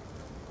round.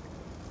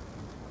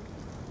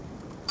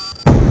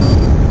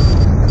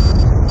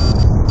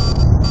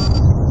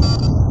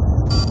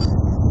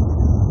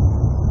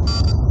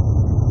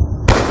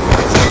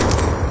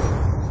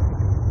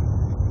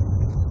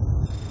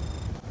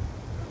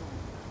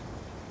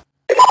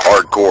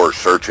 Hardcore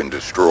search and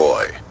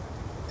destroy.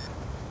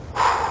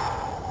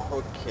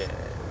 Okay.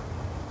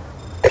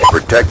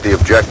 Protect the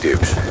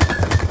objectives.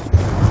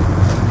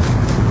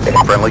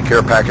 Friendly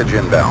care package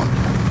inbound.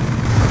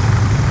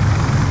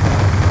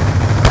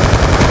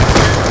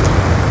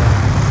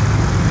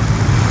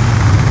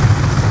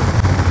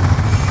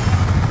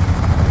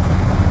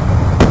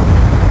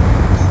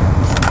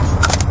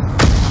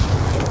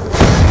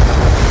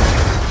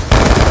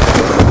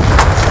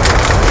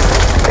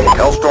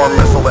 Hellstorm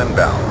missile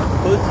inbound.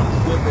 Pussy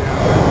slipping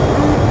out.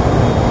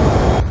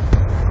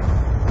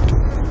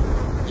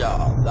 Yeah,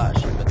 that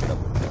should have been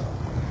double kill.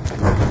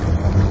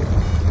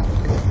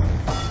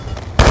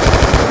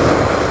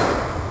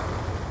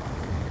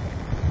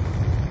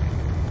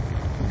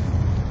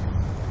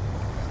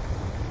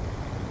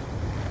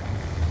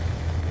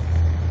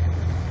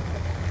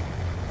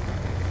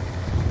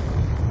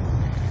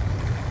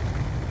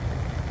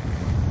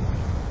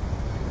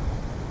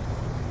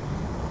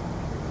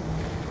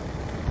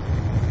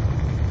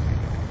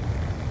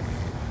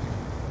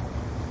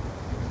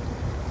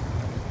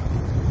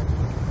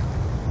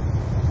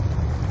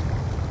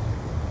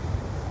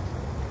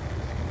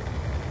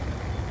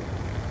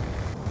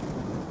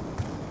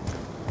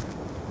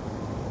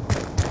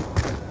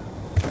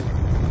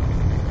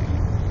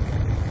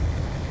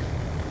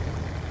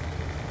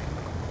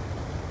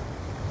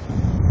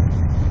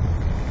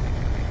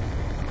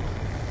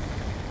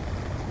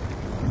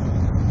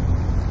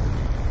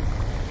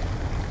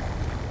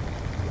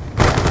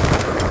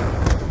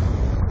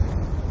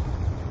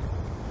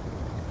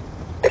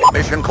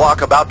 Mission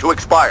clock about to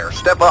expire.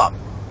 Step up.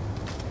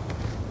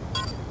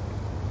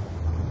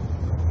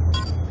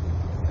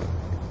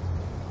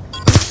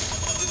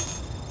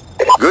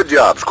 Good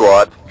job,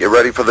 squad. Get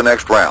ready for the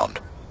next round.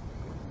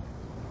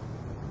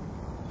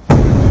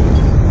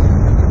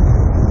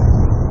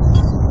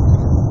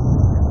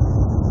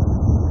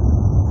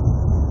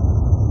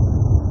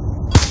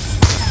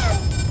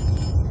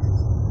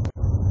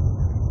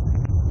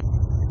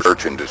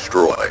 Search and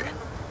destroy.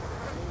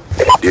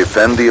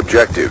 Defend the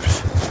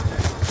objectives.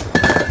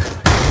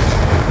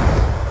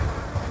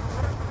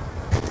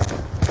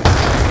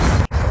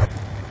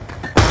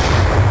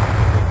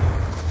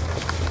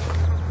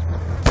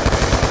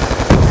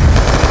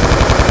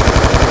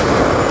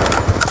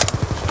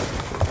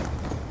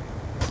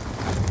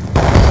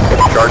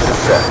 Charge is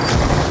set.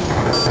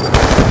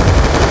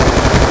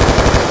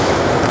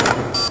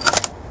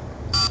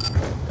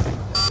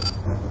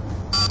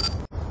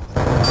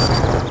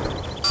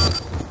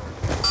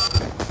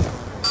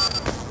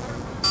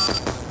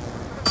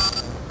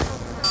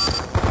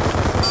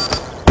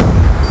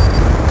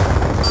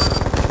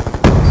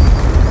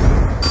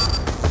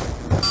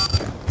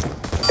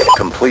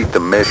 Complete the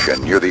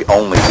mission. You're the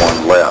only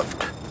one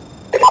left.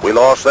 We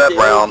lost that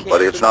round,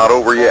 but it's not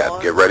over yet.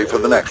 Get ready for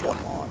the next one.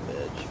 Come on,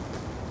 bitch.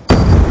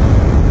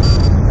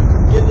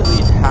 Get at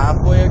least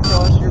halfway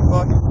across the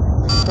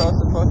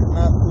fucking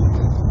map, please.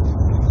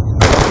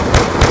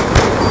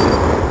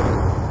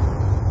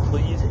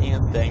 Please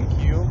and thank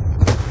you.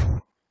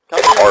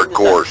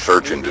 Hardcore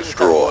search and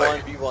destroy.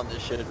 1v1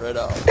 this shit right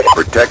out.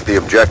 Protect the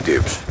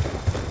objectives.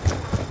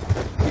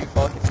 You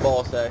fucking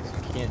ball sacks,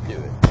 you can't do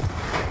it.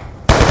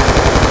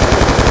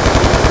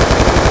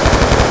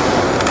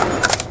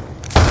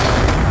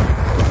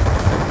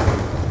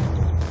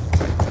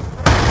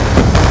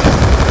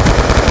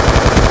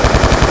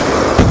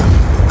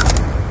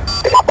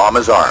 Bomb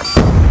is armed.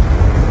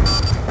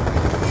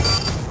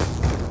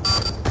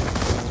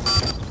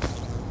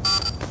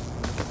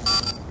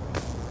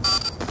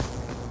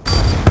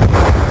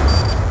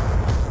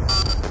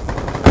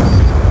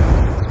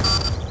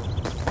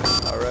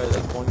 Alright,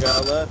 that's one guy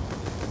left.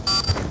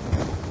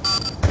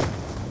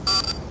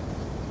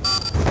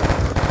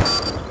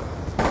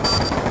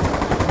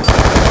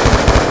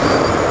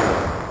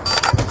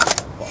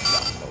 Fuck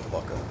that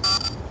motherfucker.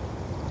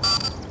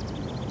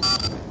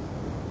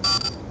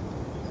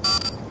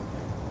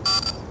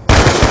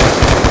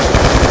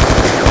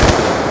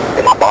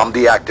 Bomb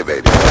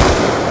deactivated.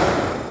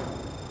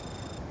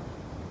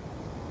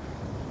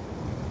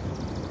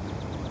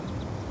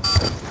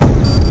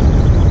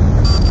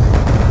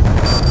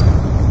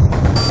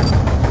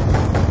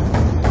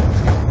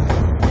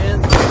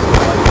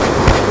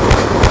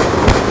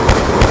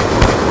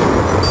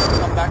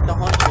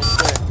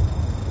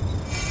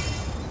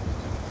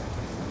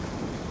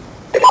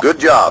 Good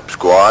job,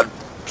 squad.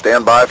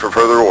 Stand by for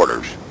further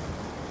orders.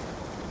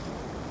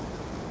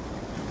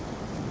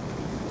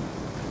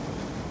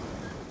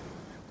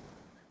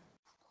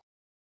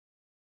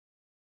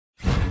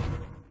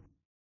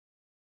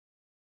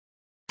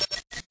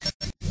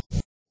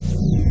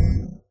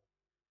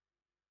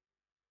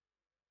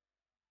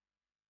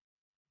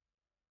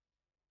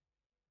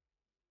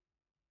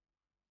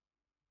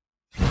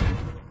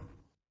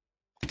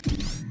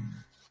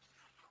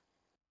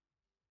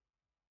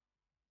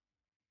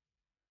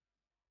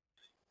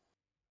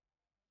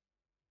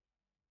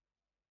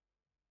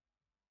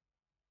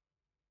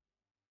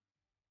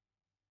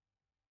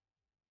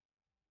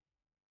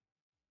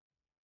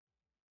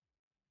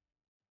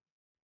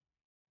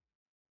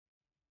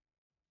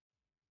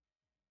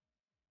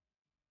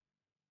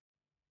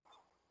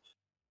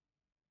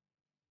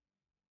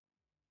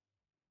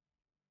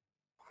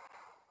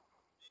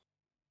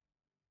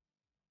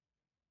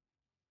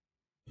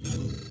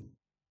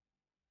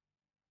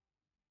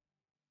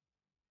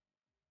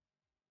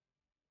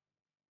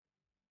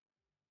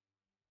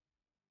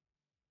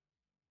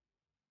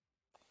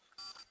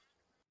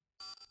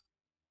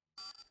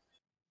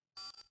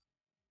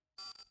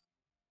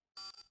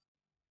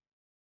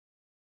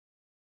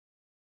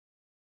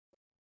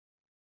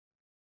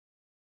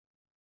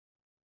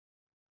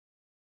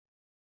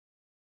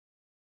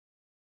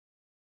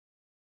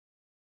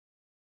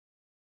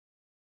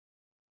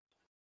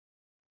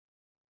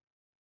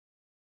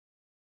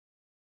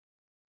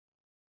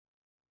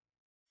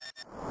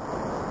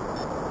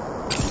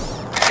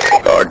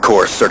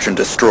 Hardcore search and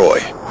destroy.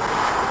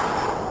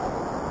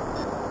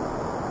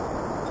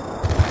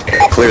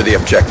 Clear the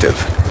objective.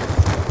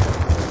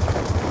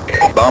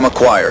 Bomb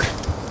acquired.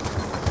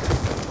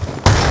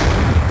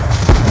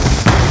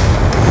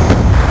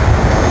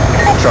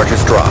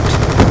 Charges dropped.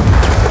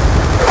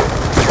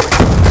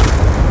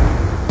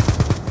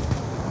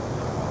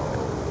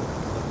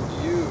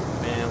 You,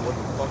 man, what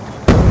the fuck are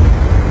you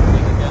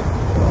doing again?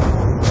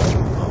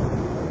 Oh,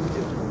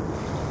 dude.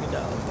 Get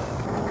out of that.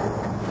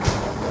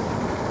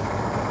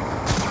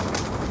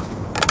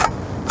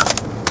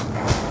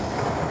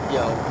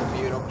 Yo, the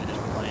mute, I'm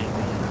just playing,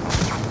 man.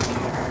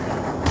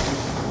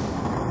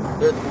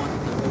 They're the ones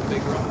that have a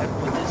big ride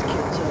when this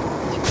kid's up.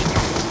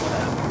 What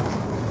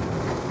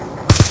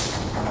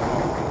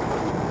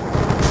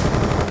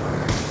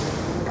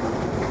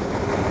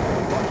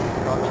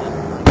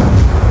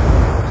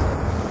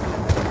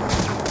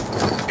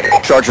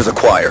happens? Charges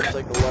acquired. It's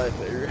like the life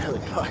that you're really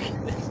fucking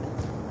missing.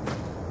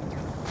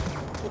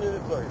 What is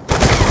it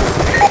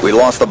fucking? We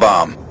lost the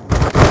bomb.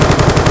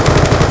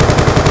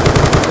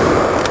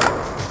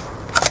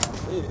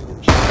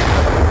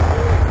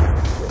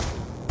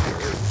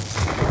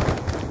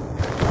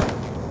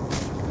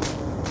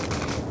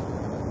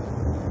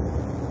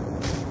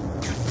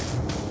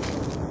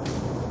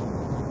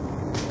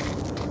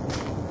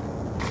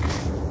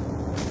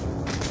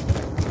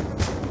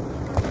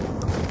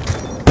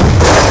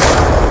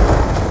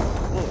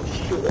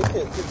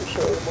 Take a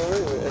shower tomorrow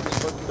anyway. I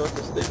just fucking got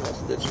this thing all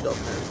stitched up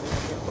and everything. I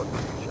can't fucking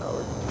take a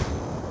shower.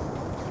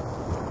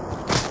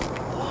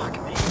 Fuck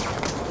me.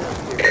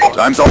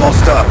 Time's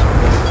almost up.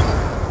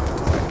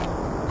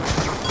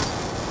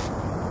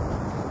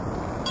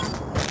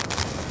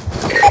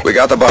 We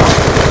got the bomb.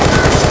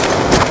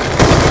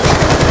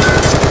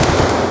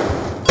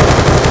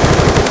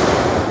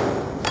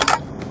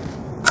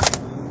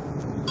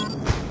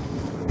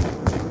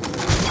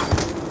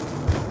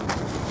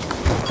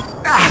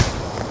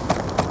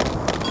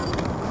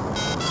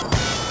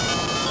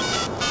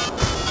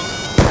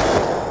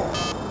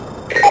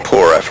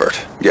 Poor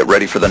effort. Get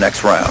ready for the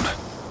next round.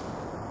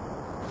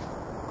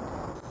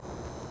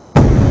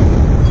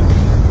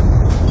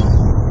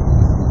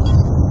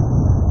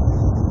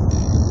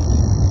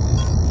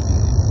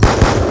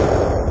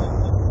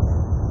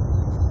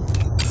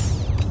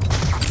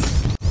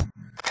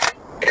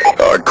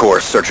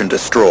 Hardcore search and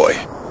destroy.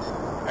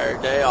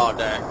 Every day, all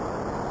day.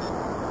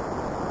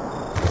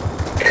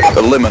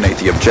 Eliminate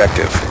the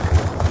objective.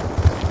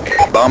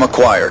 Bomb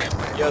acquired.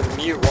 Yo, the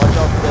mute, watch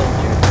out for that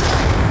mute.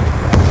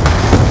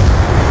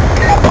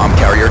 Bomb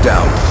carrier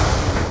down.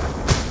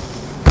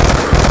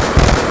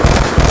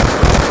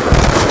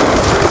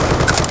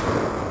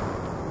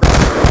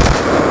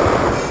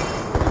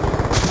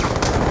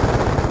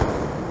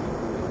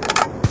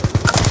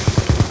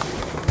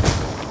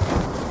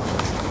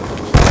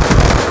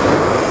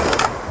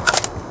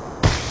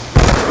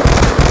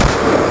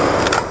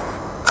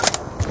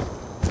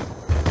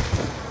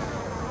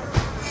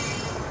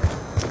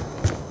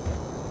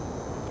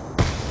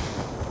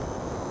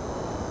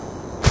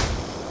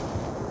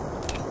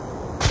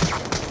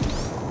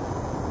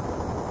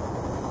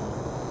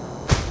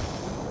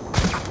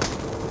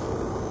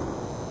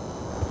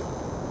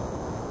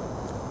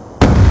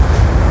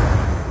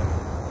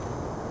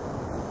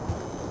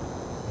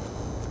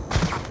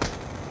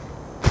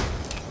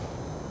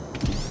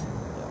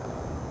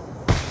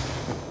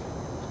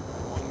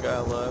 One guy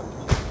left.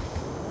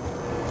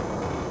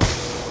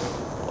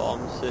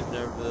 Bomb sitting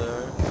over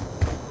there.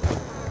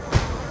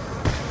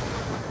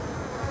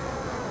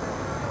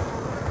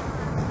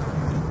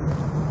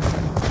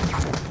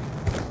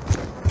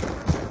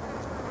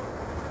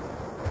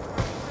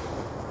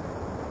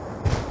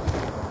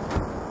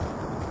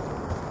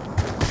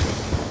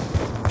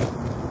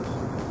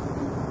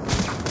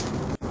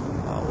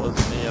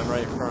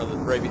 right in front of the,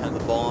 right behind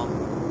the bomb.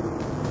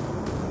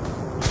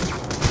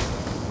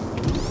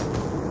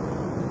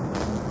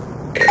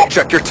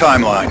 Check your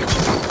timeline.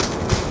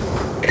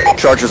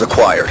 Charges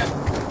acquired.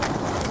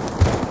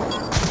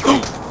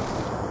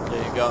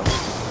 There you go.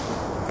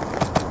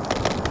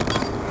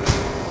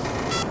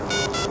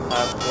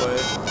 Halfway.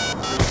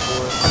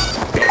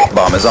 3/4.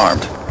 Bomb is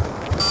armed.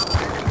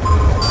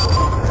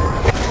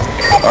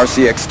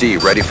 RCXD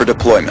ready for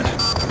deployment.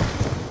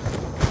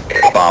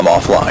 Bomb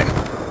offline.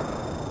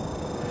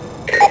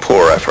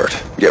 Poor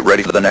effort. Get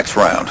ready for the next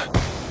round.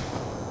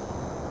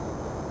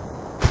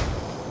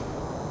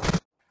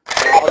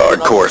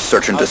 Hardcore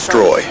search and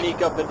destroy.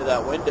 Sneak up into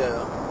that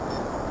window.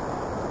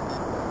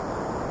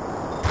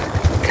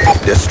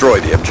 Destroy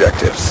the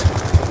objectives.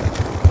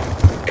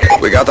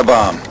 We got the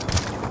bomb.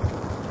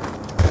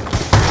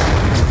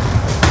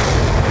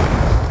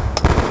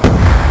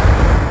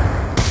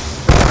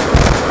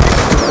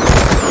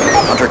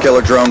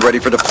 Hunter-killer drone ready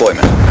for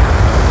deployment.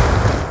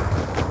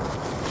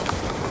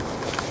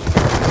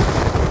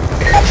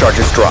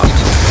 Charges dropped.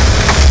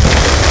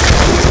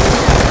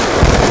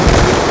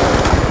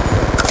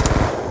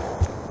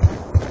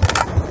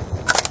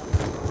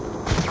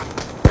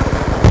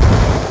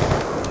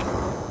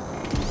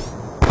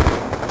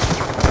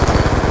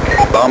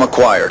 Bomb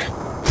acquired.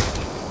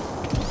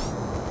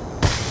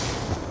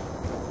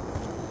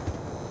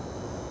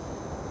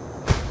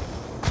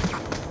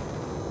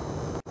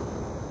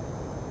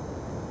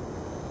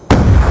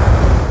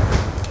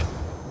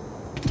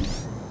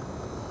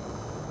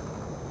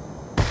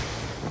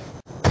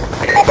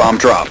 Bomb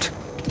dropped.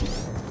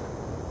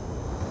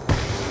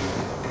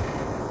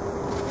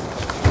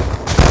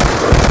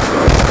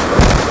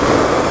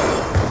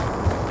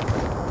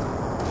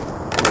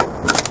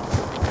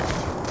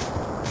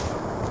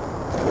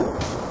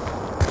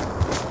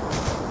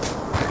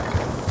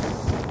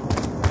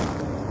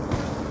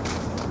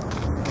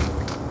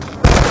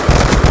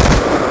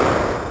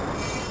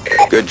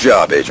 Good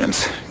job,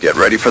 agents. Get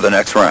ready for the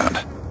next round.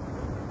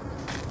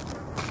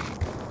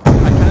 I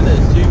kind of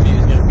assumed he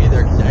was going to be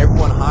there because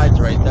everyone hides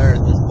right there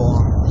at this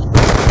bomb.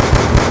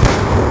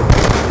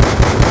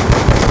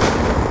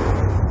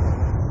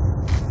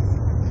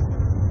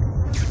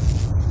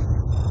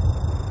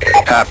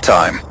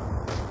 Halftime.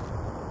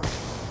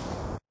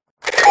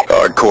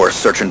 Hardcore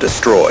search and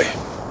destroy.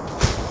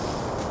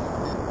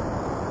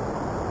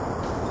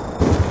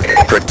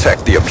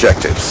 Protect the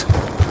objectives.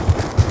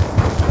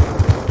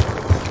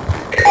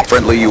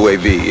 Friendly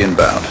UAV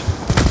inbound.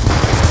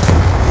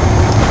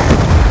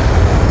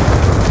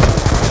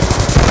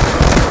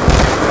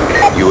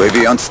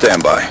 UAV on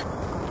standby.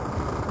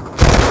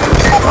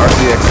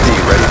 RCXD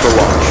ready for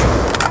launch.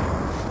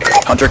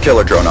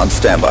 Hunter-killer drone on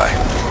standby.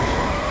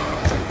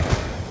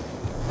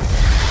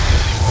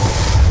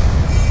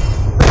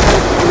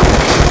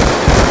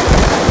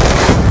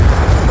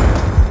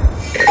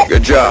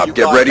 Good job.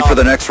 Get ready for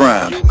the next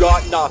round. You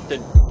got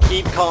nothing.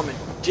 Keep coming.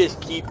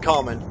 Just keep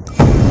coming.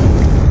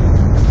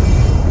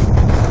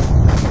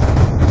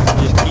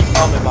 Just keep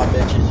coming, my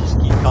bitches. Just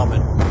keep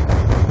coming.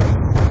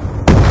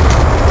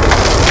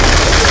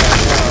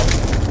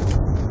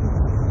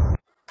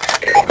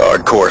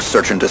 Hardcore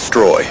search and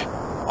destroy.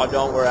 Oh,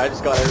 don't worry. I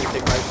just got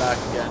everything right back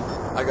again.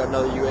 I got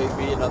another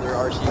UAV, another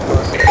RC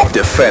plus.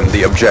 Defend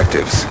the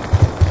objectives.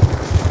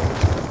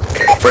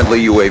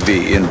 Friendly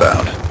UAV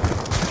inbound.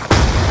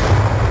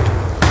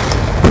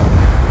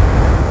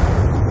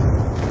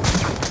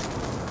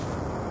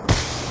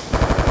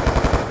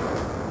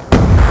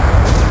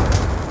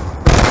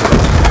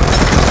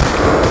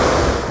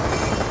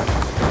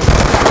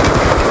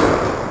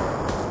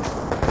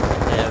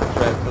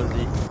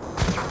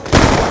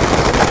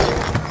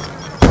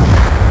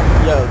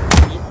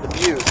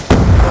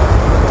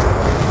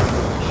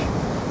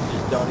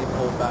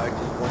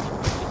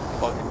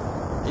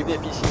 Even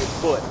if you see his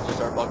foot, just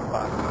start bucking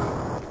back.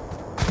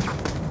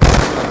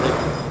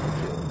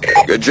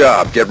 Good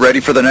job. Get ready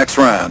for the next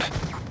round.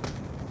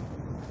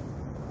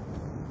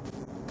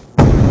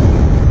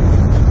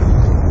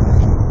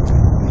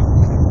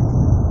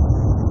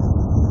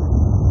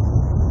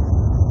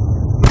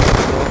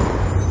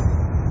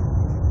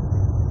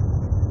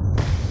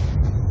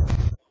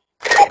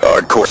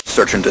 Hardcore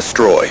search and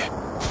destroy.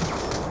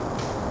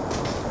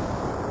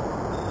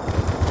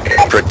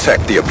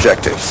 Protect the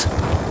objectives.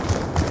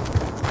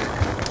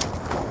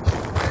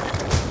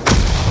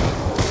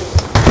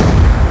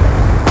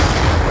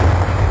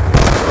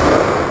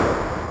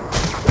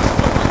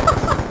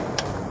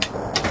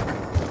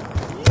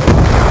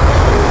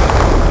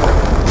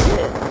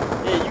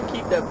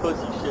 That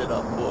pussy shit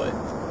up, boy.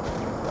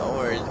 Don't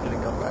worry, it's gonna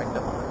come back to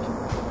haunt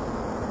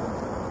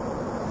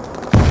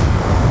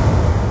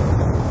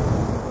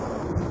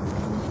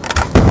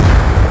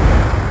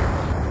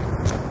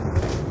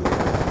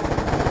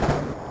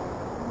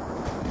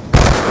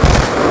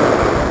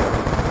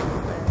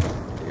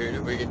you.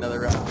 Here, we get another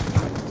round.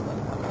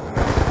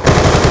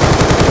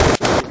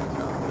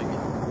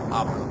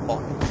 I'm gonna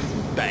fucking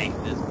bang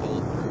this bull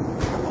through.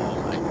 Oh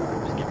my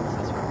god, just give us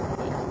this round,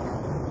 please.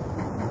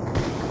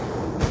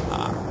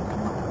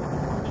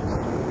 Just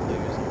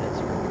losing this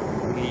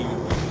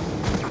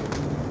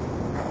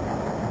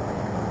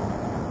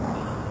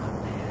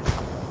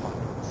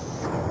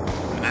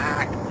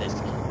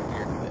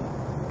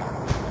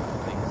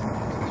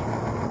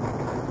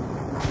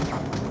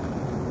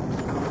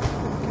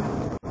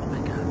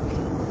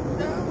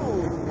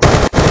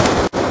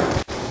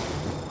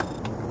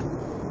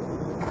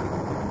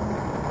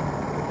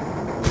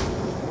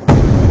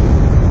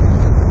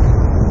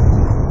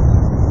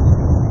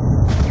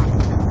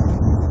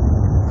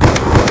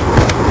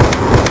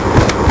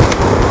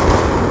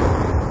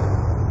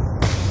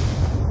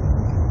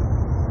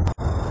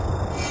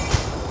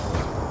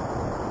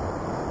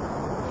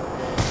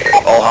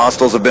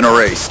Hostiles have been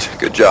erased.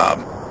 Good job.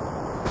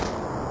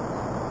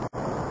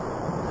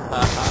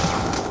 That's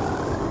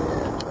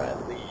right,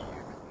 leave.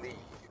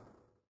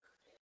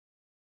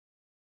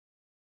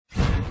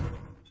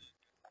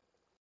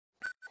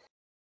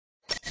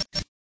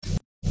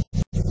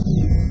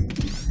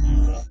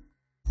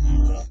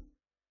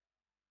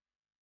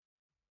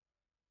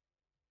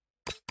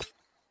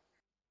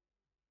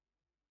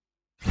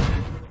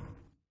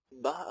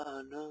 Buy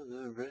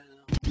another round,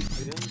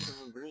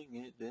 gonna bring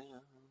it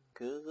down,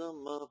 'cause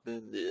I'm up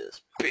in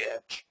this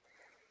bitch.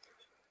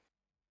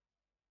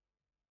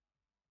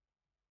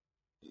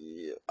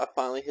 Yeah, I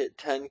finally hit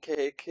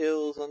 10k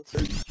kills on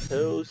Search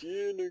Hells,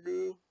 yeah,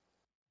 nigga.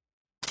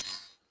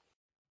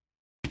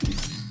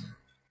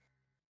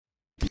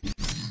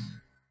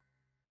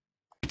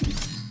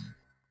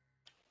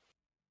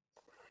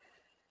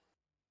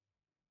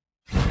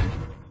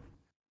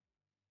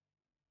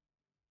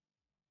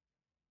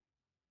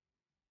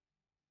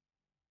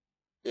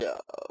 Yeah,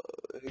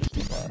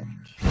 who's left?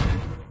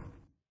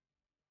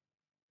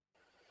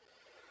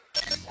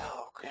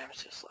 Oh,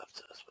 Grams just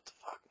left us. What the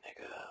fuck,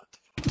 nigga? What the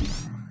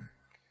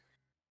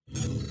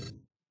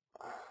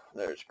fuck?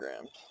 There's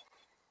Grams.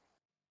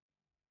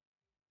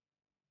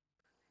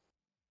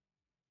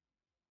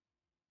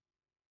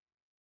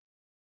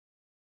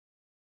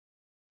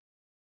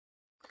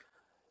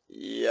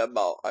 Yeah,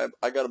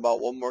 I got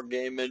about one more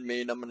game in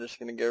me, and I'm just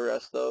gonna get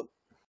rest up.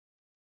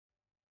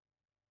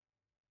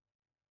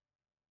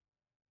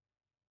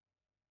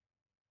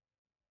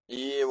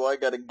 Yeah, well, I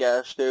got a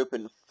gashed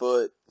open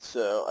foot,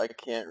 so I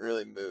can't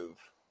really move.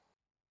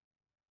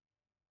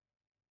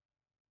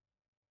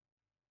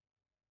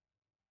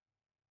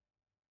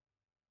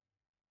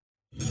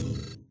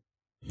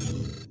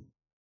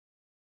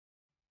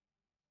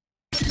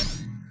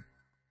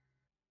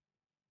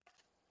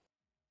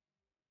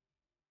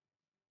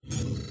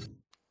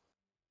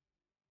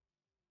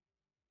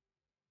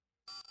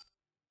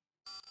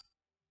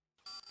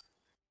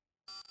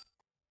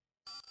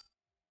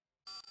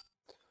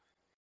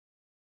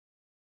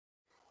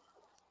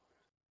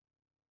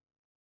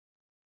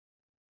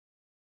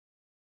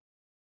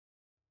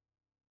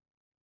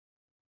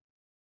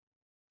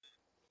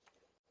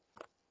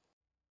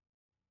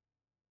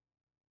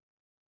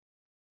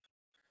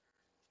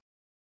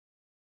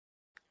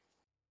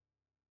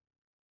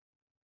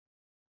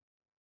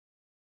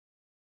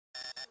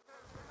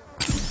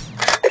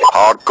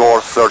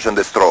 Hardcore search and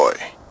destroy.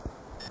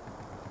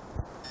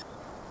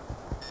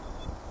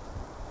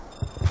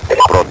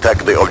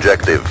 Protect the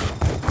objective.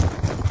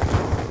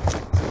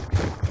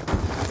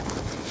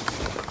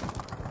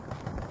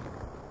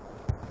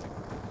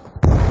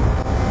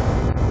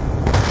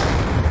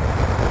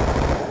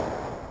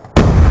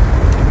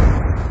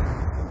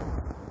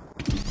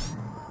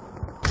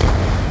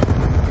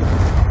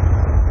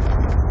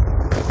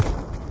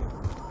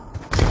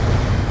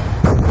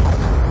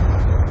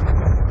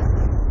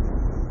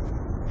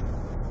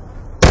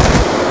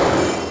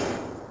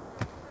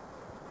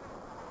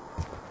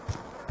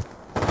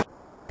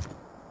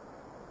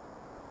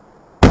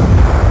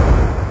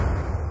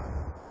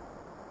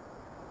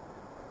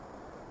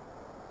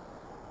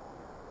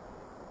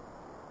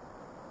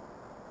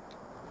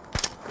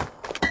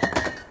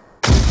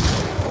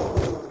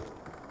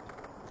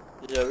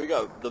 Yeah, we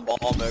got the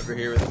bomb over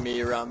here with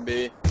me around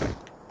B.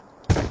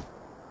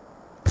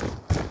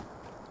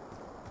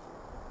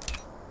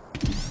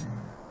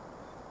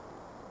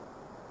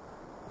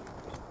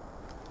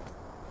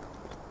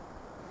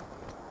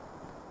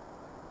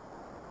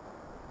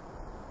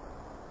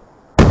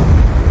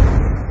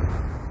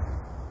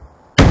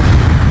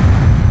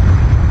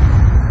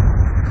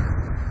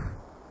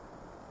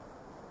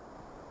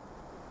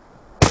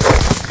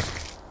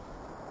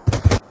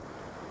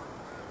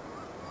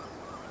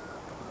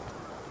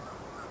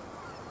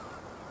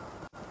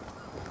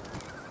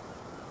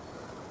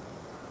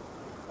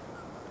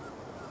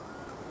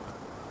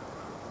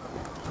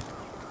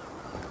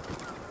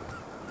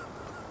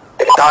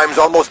 Time's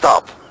almost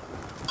up.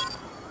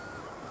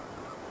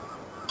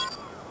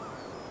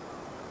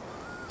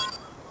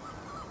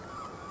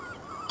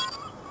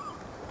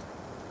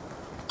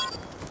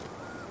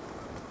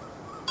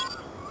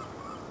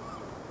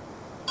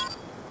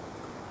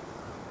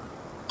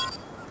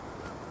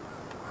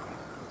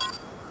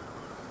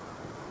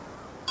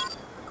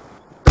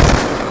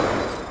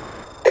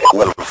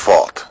 Well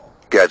fought.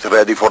 Get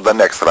ready for the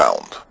next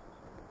round.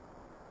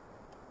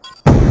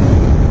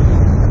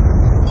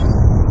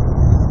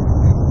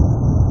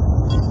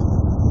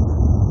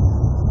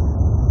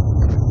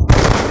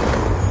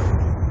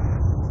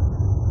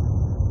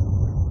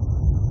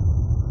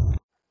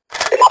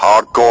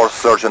 Hardcore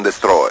search and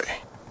destroy.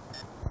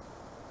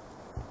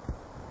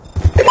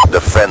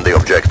 Defend the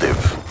objective.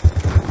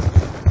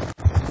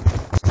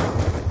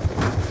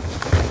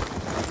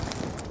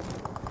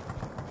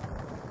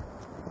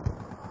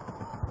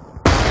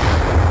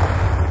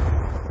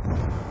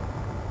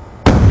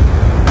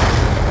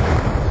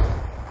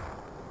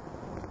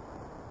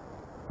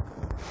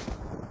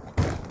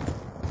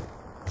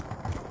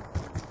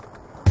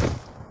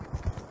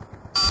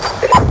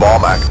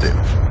 Bomb active.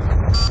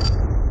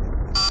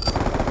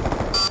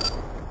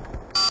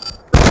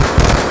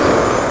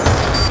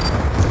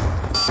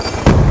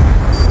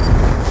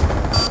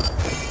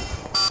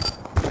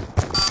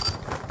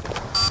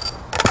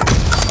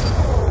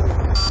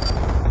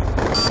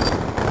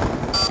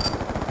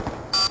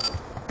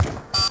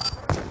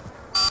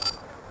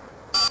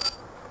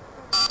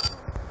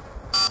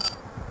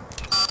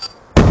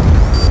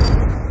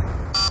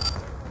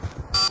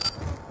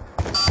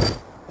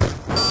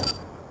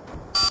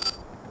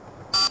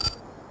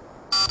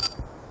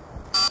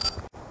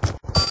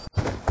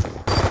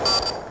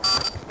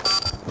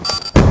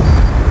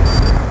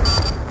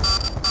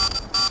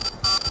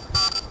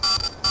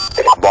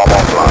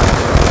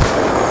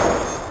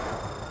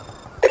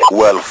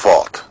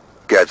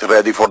 Get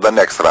ready for the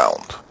next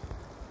round.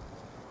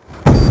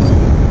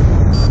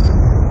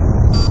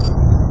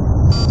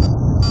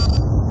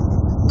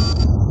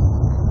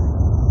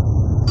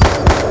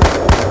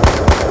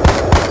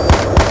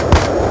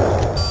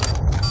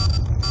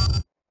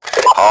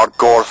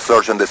 Hardcore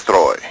search and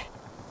destroy.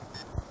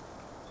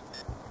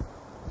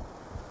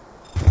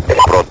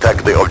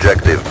 Protect the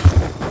objective.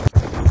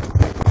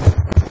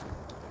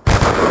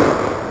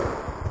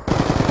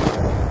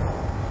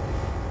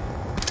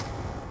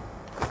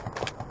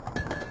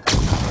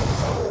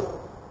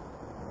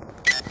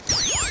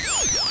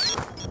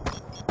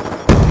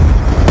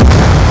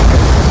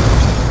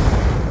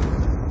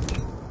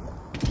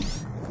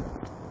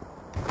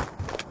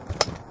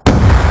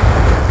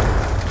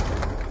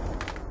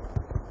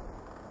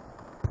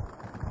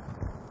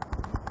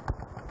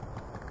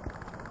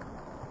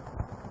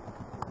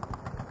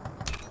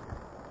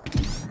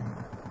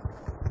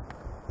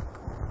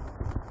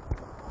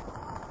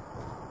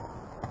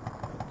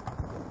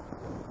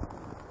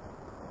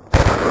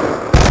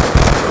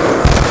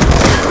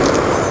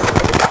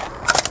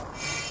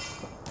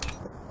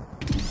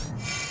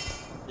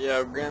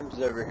 Yeah, Grim's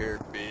over here,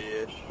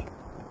 bitch.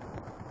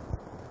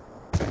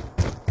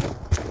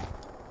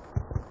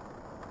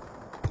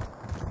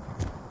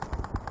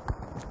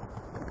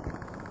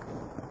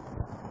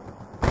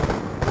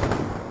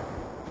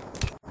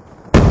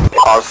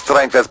 Our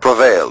strength has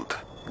prevailed.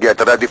 Get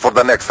ready for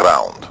the next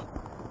round.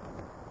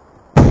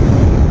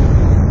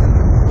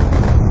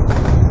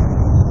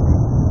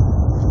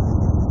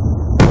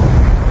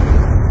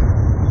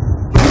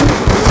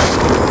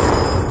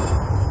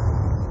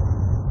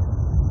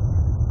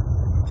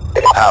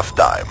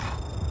 Halftime.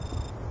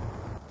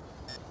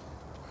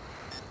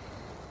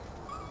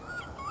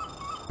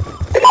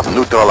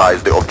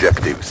 Neutralize the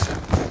objectives.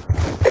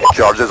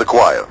 Charges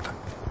acquired.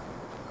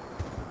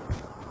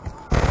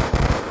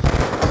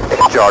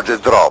 Charges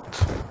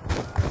dropped.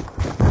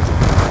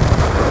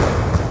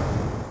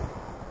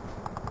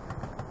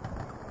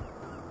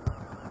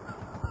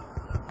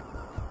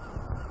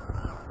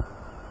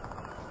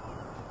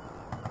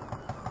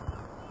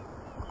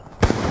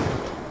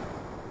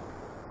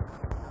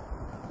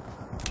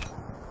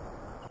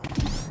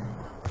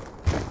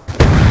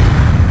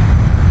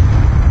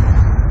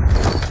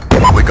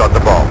 We got the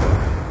bomb.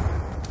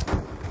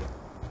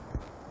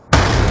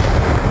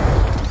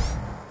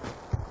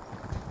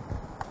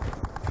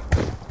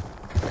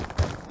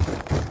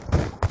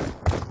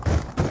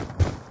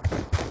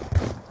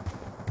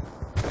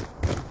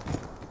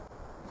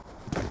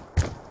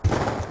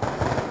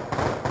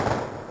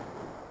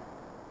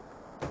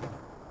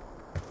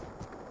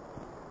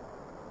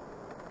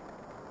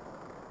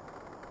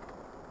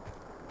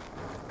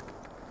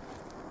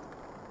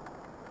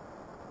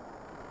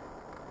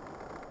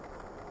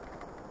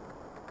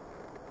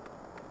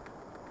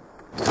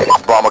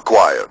 Bomb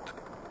acquired.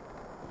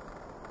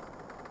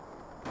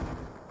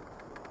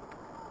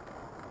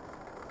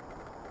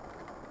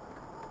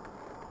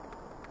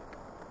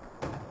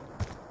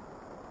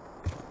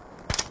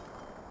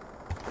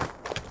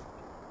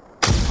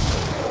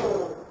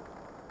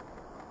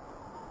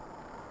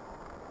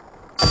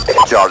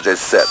 Charges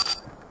set.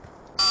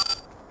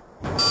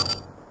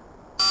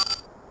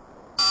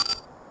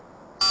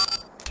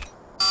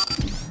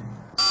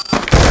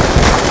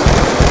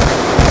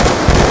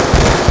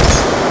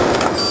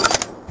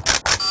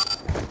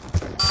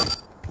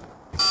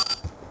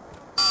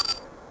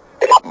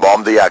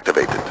 Bomb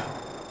deactivated.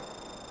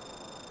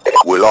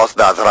 We lost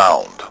that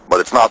round, but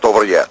it's not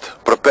over yet.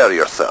 Prepare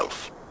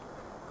yourself.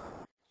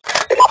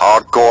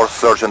 Hardcore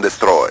search and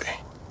destroy.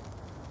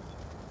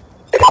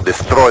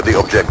 Destroy the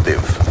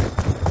objective.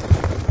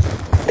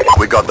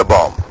 We got the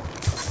bomb.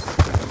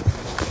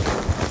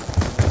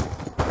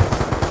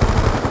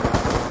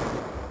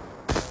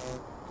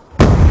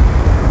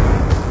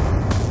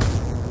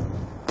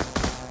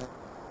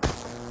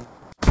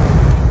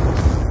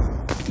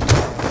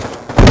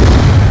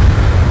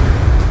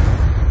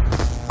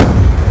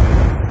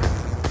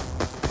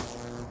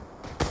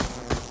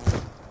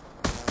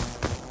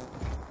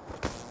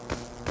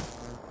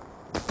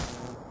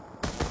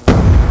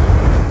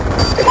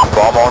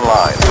 Bomb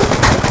online.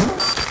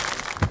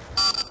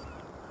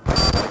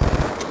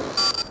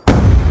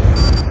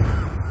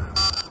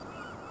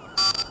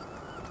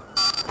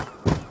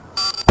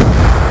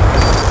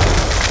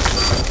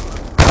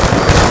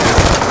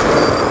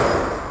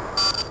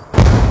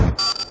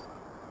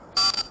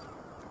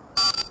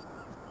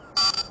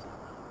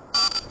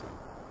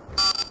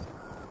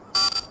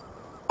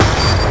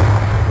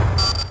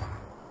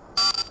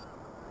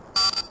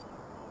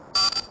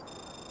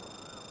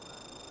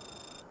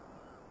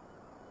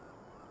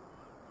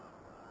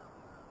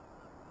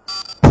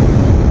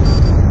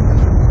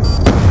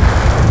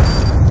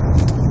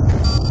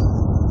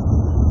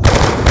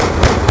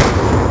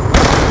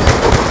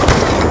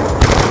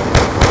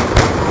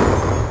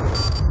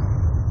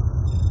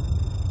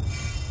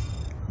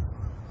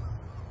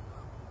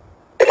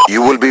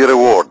 You will be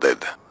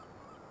rewarded.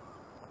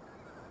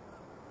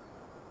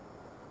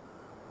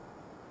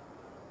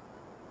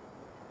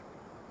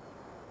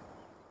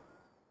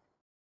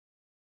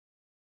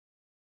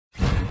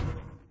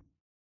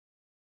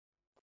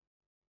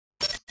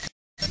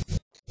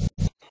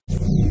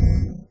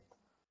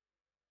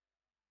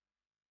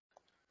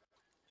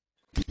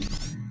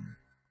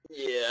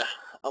 Yeah,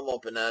 I'm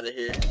up and out of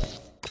here.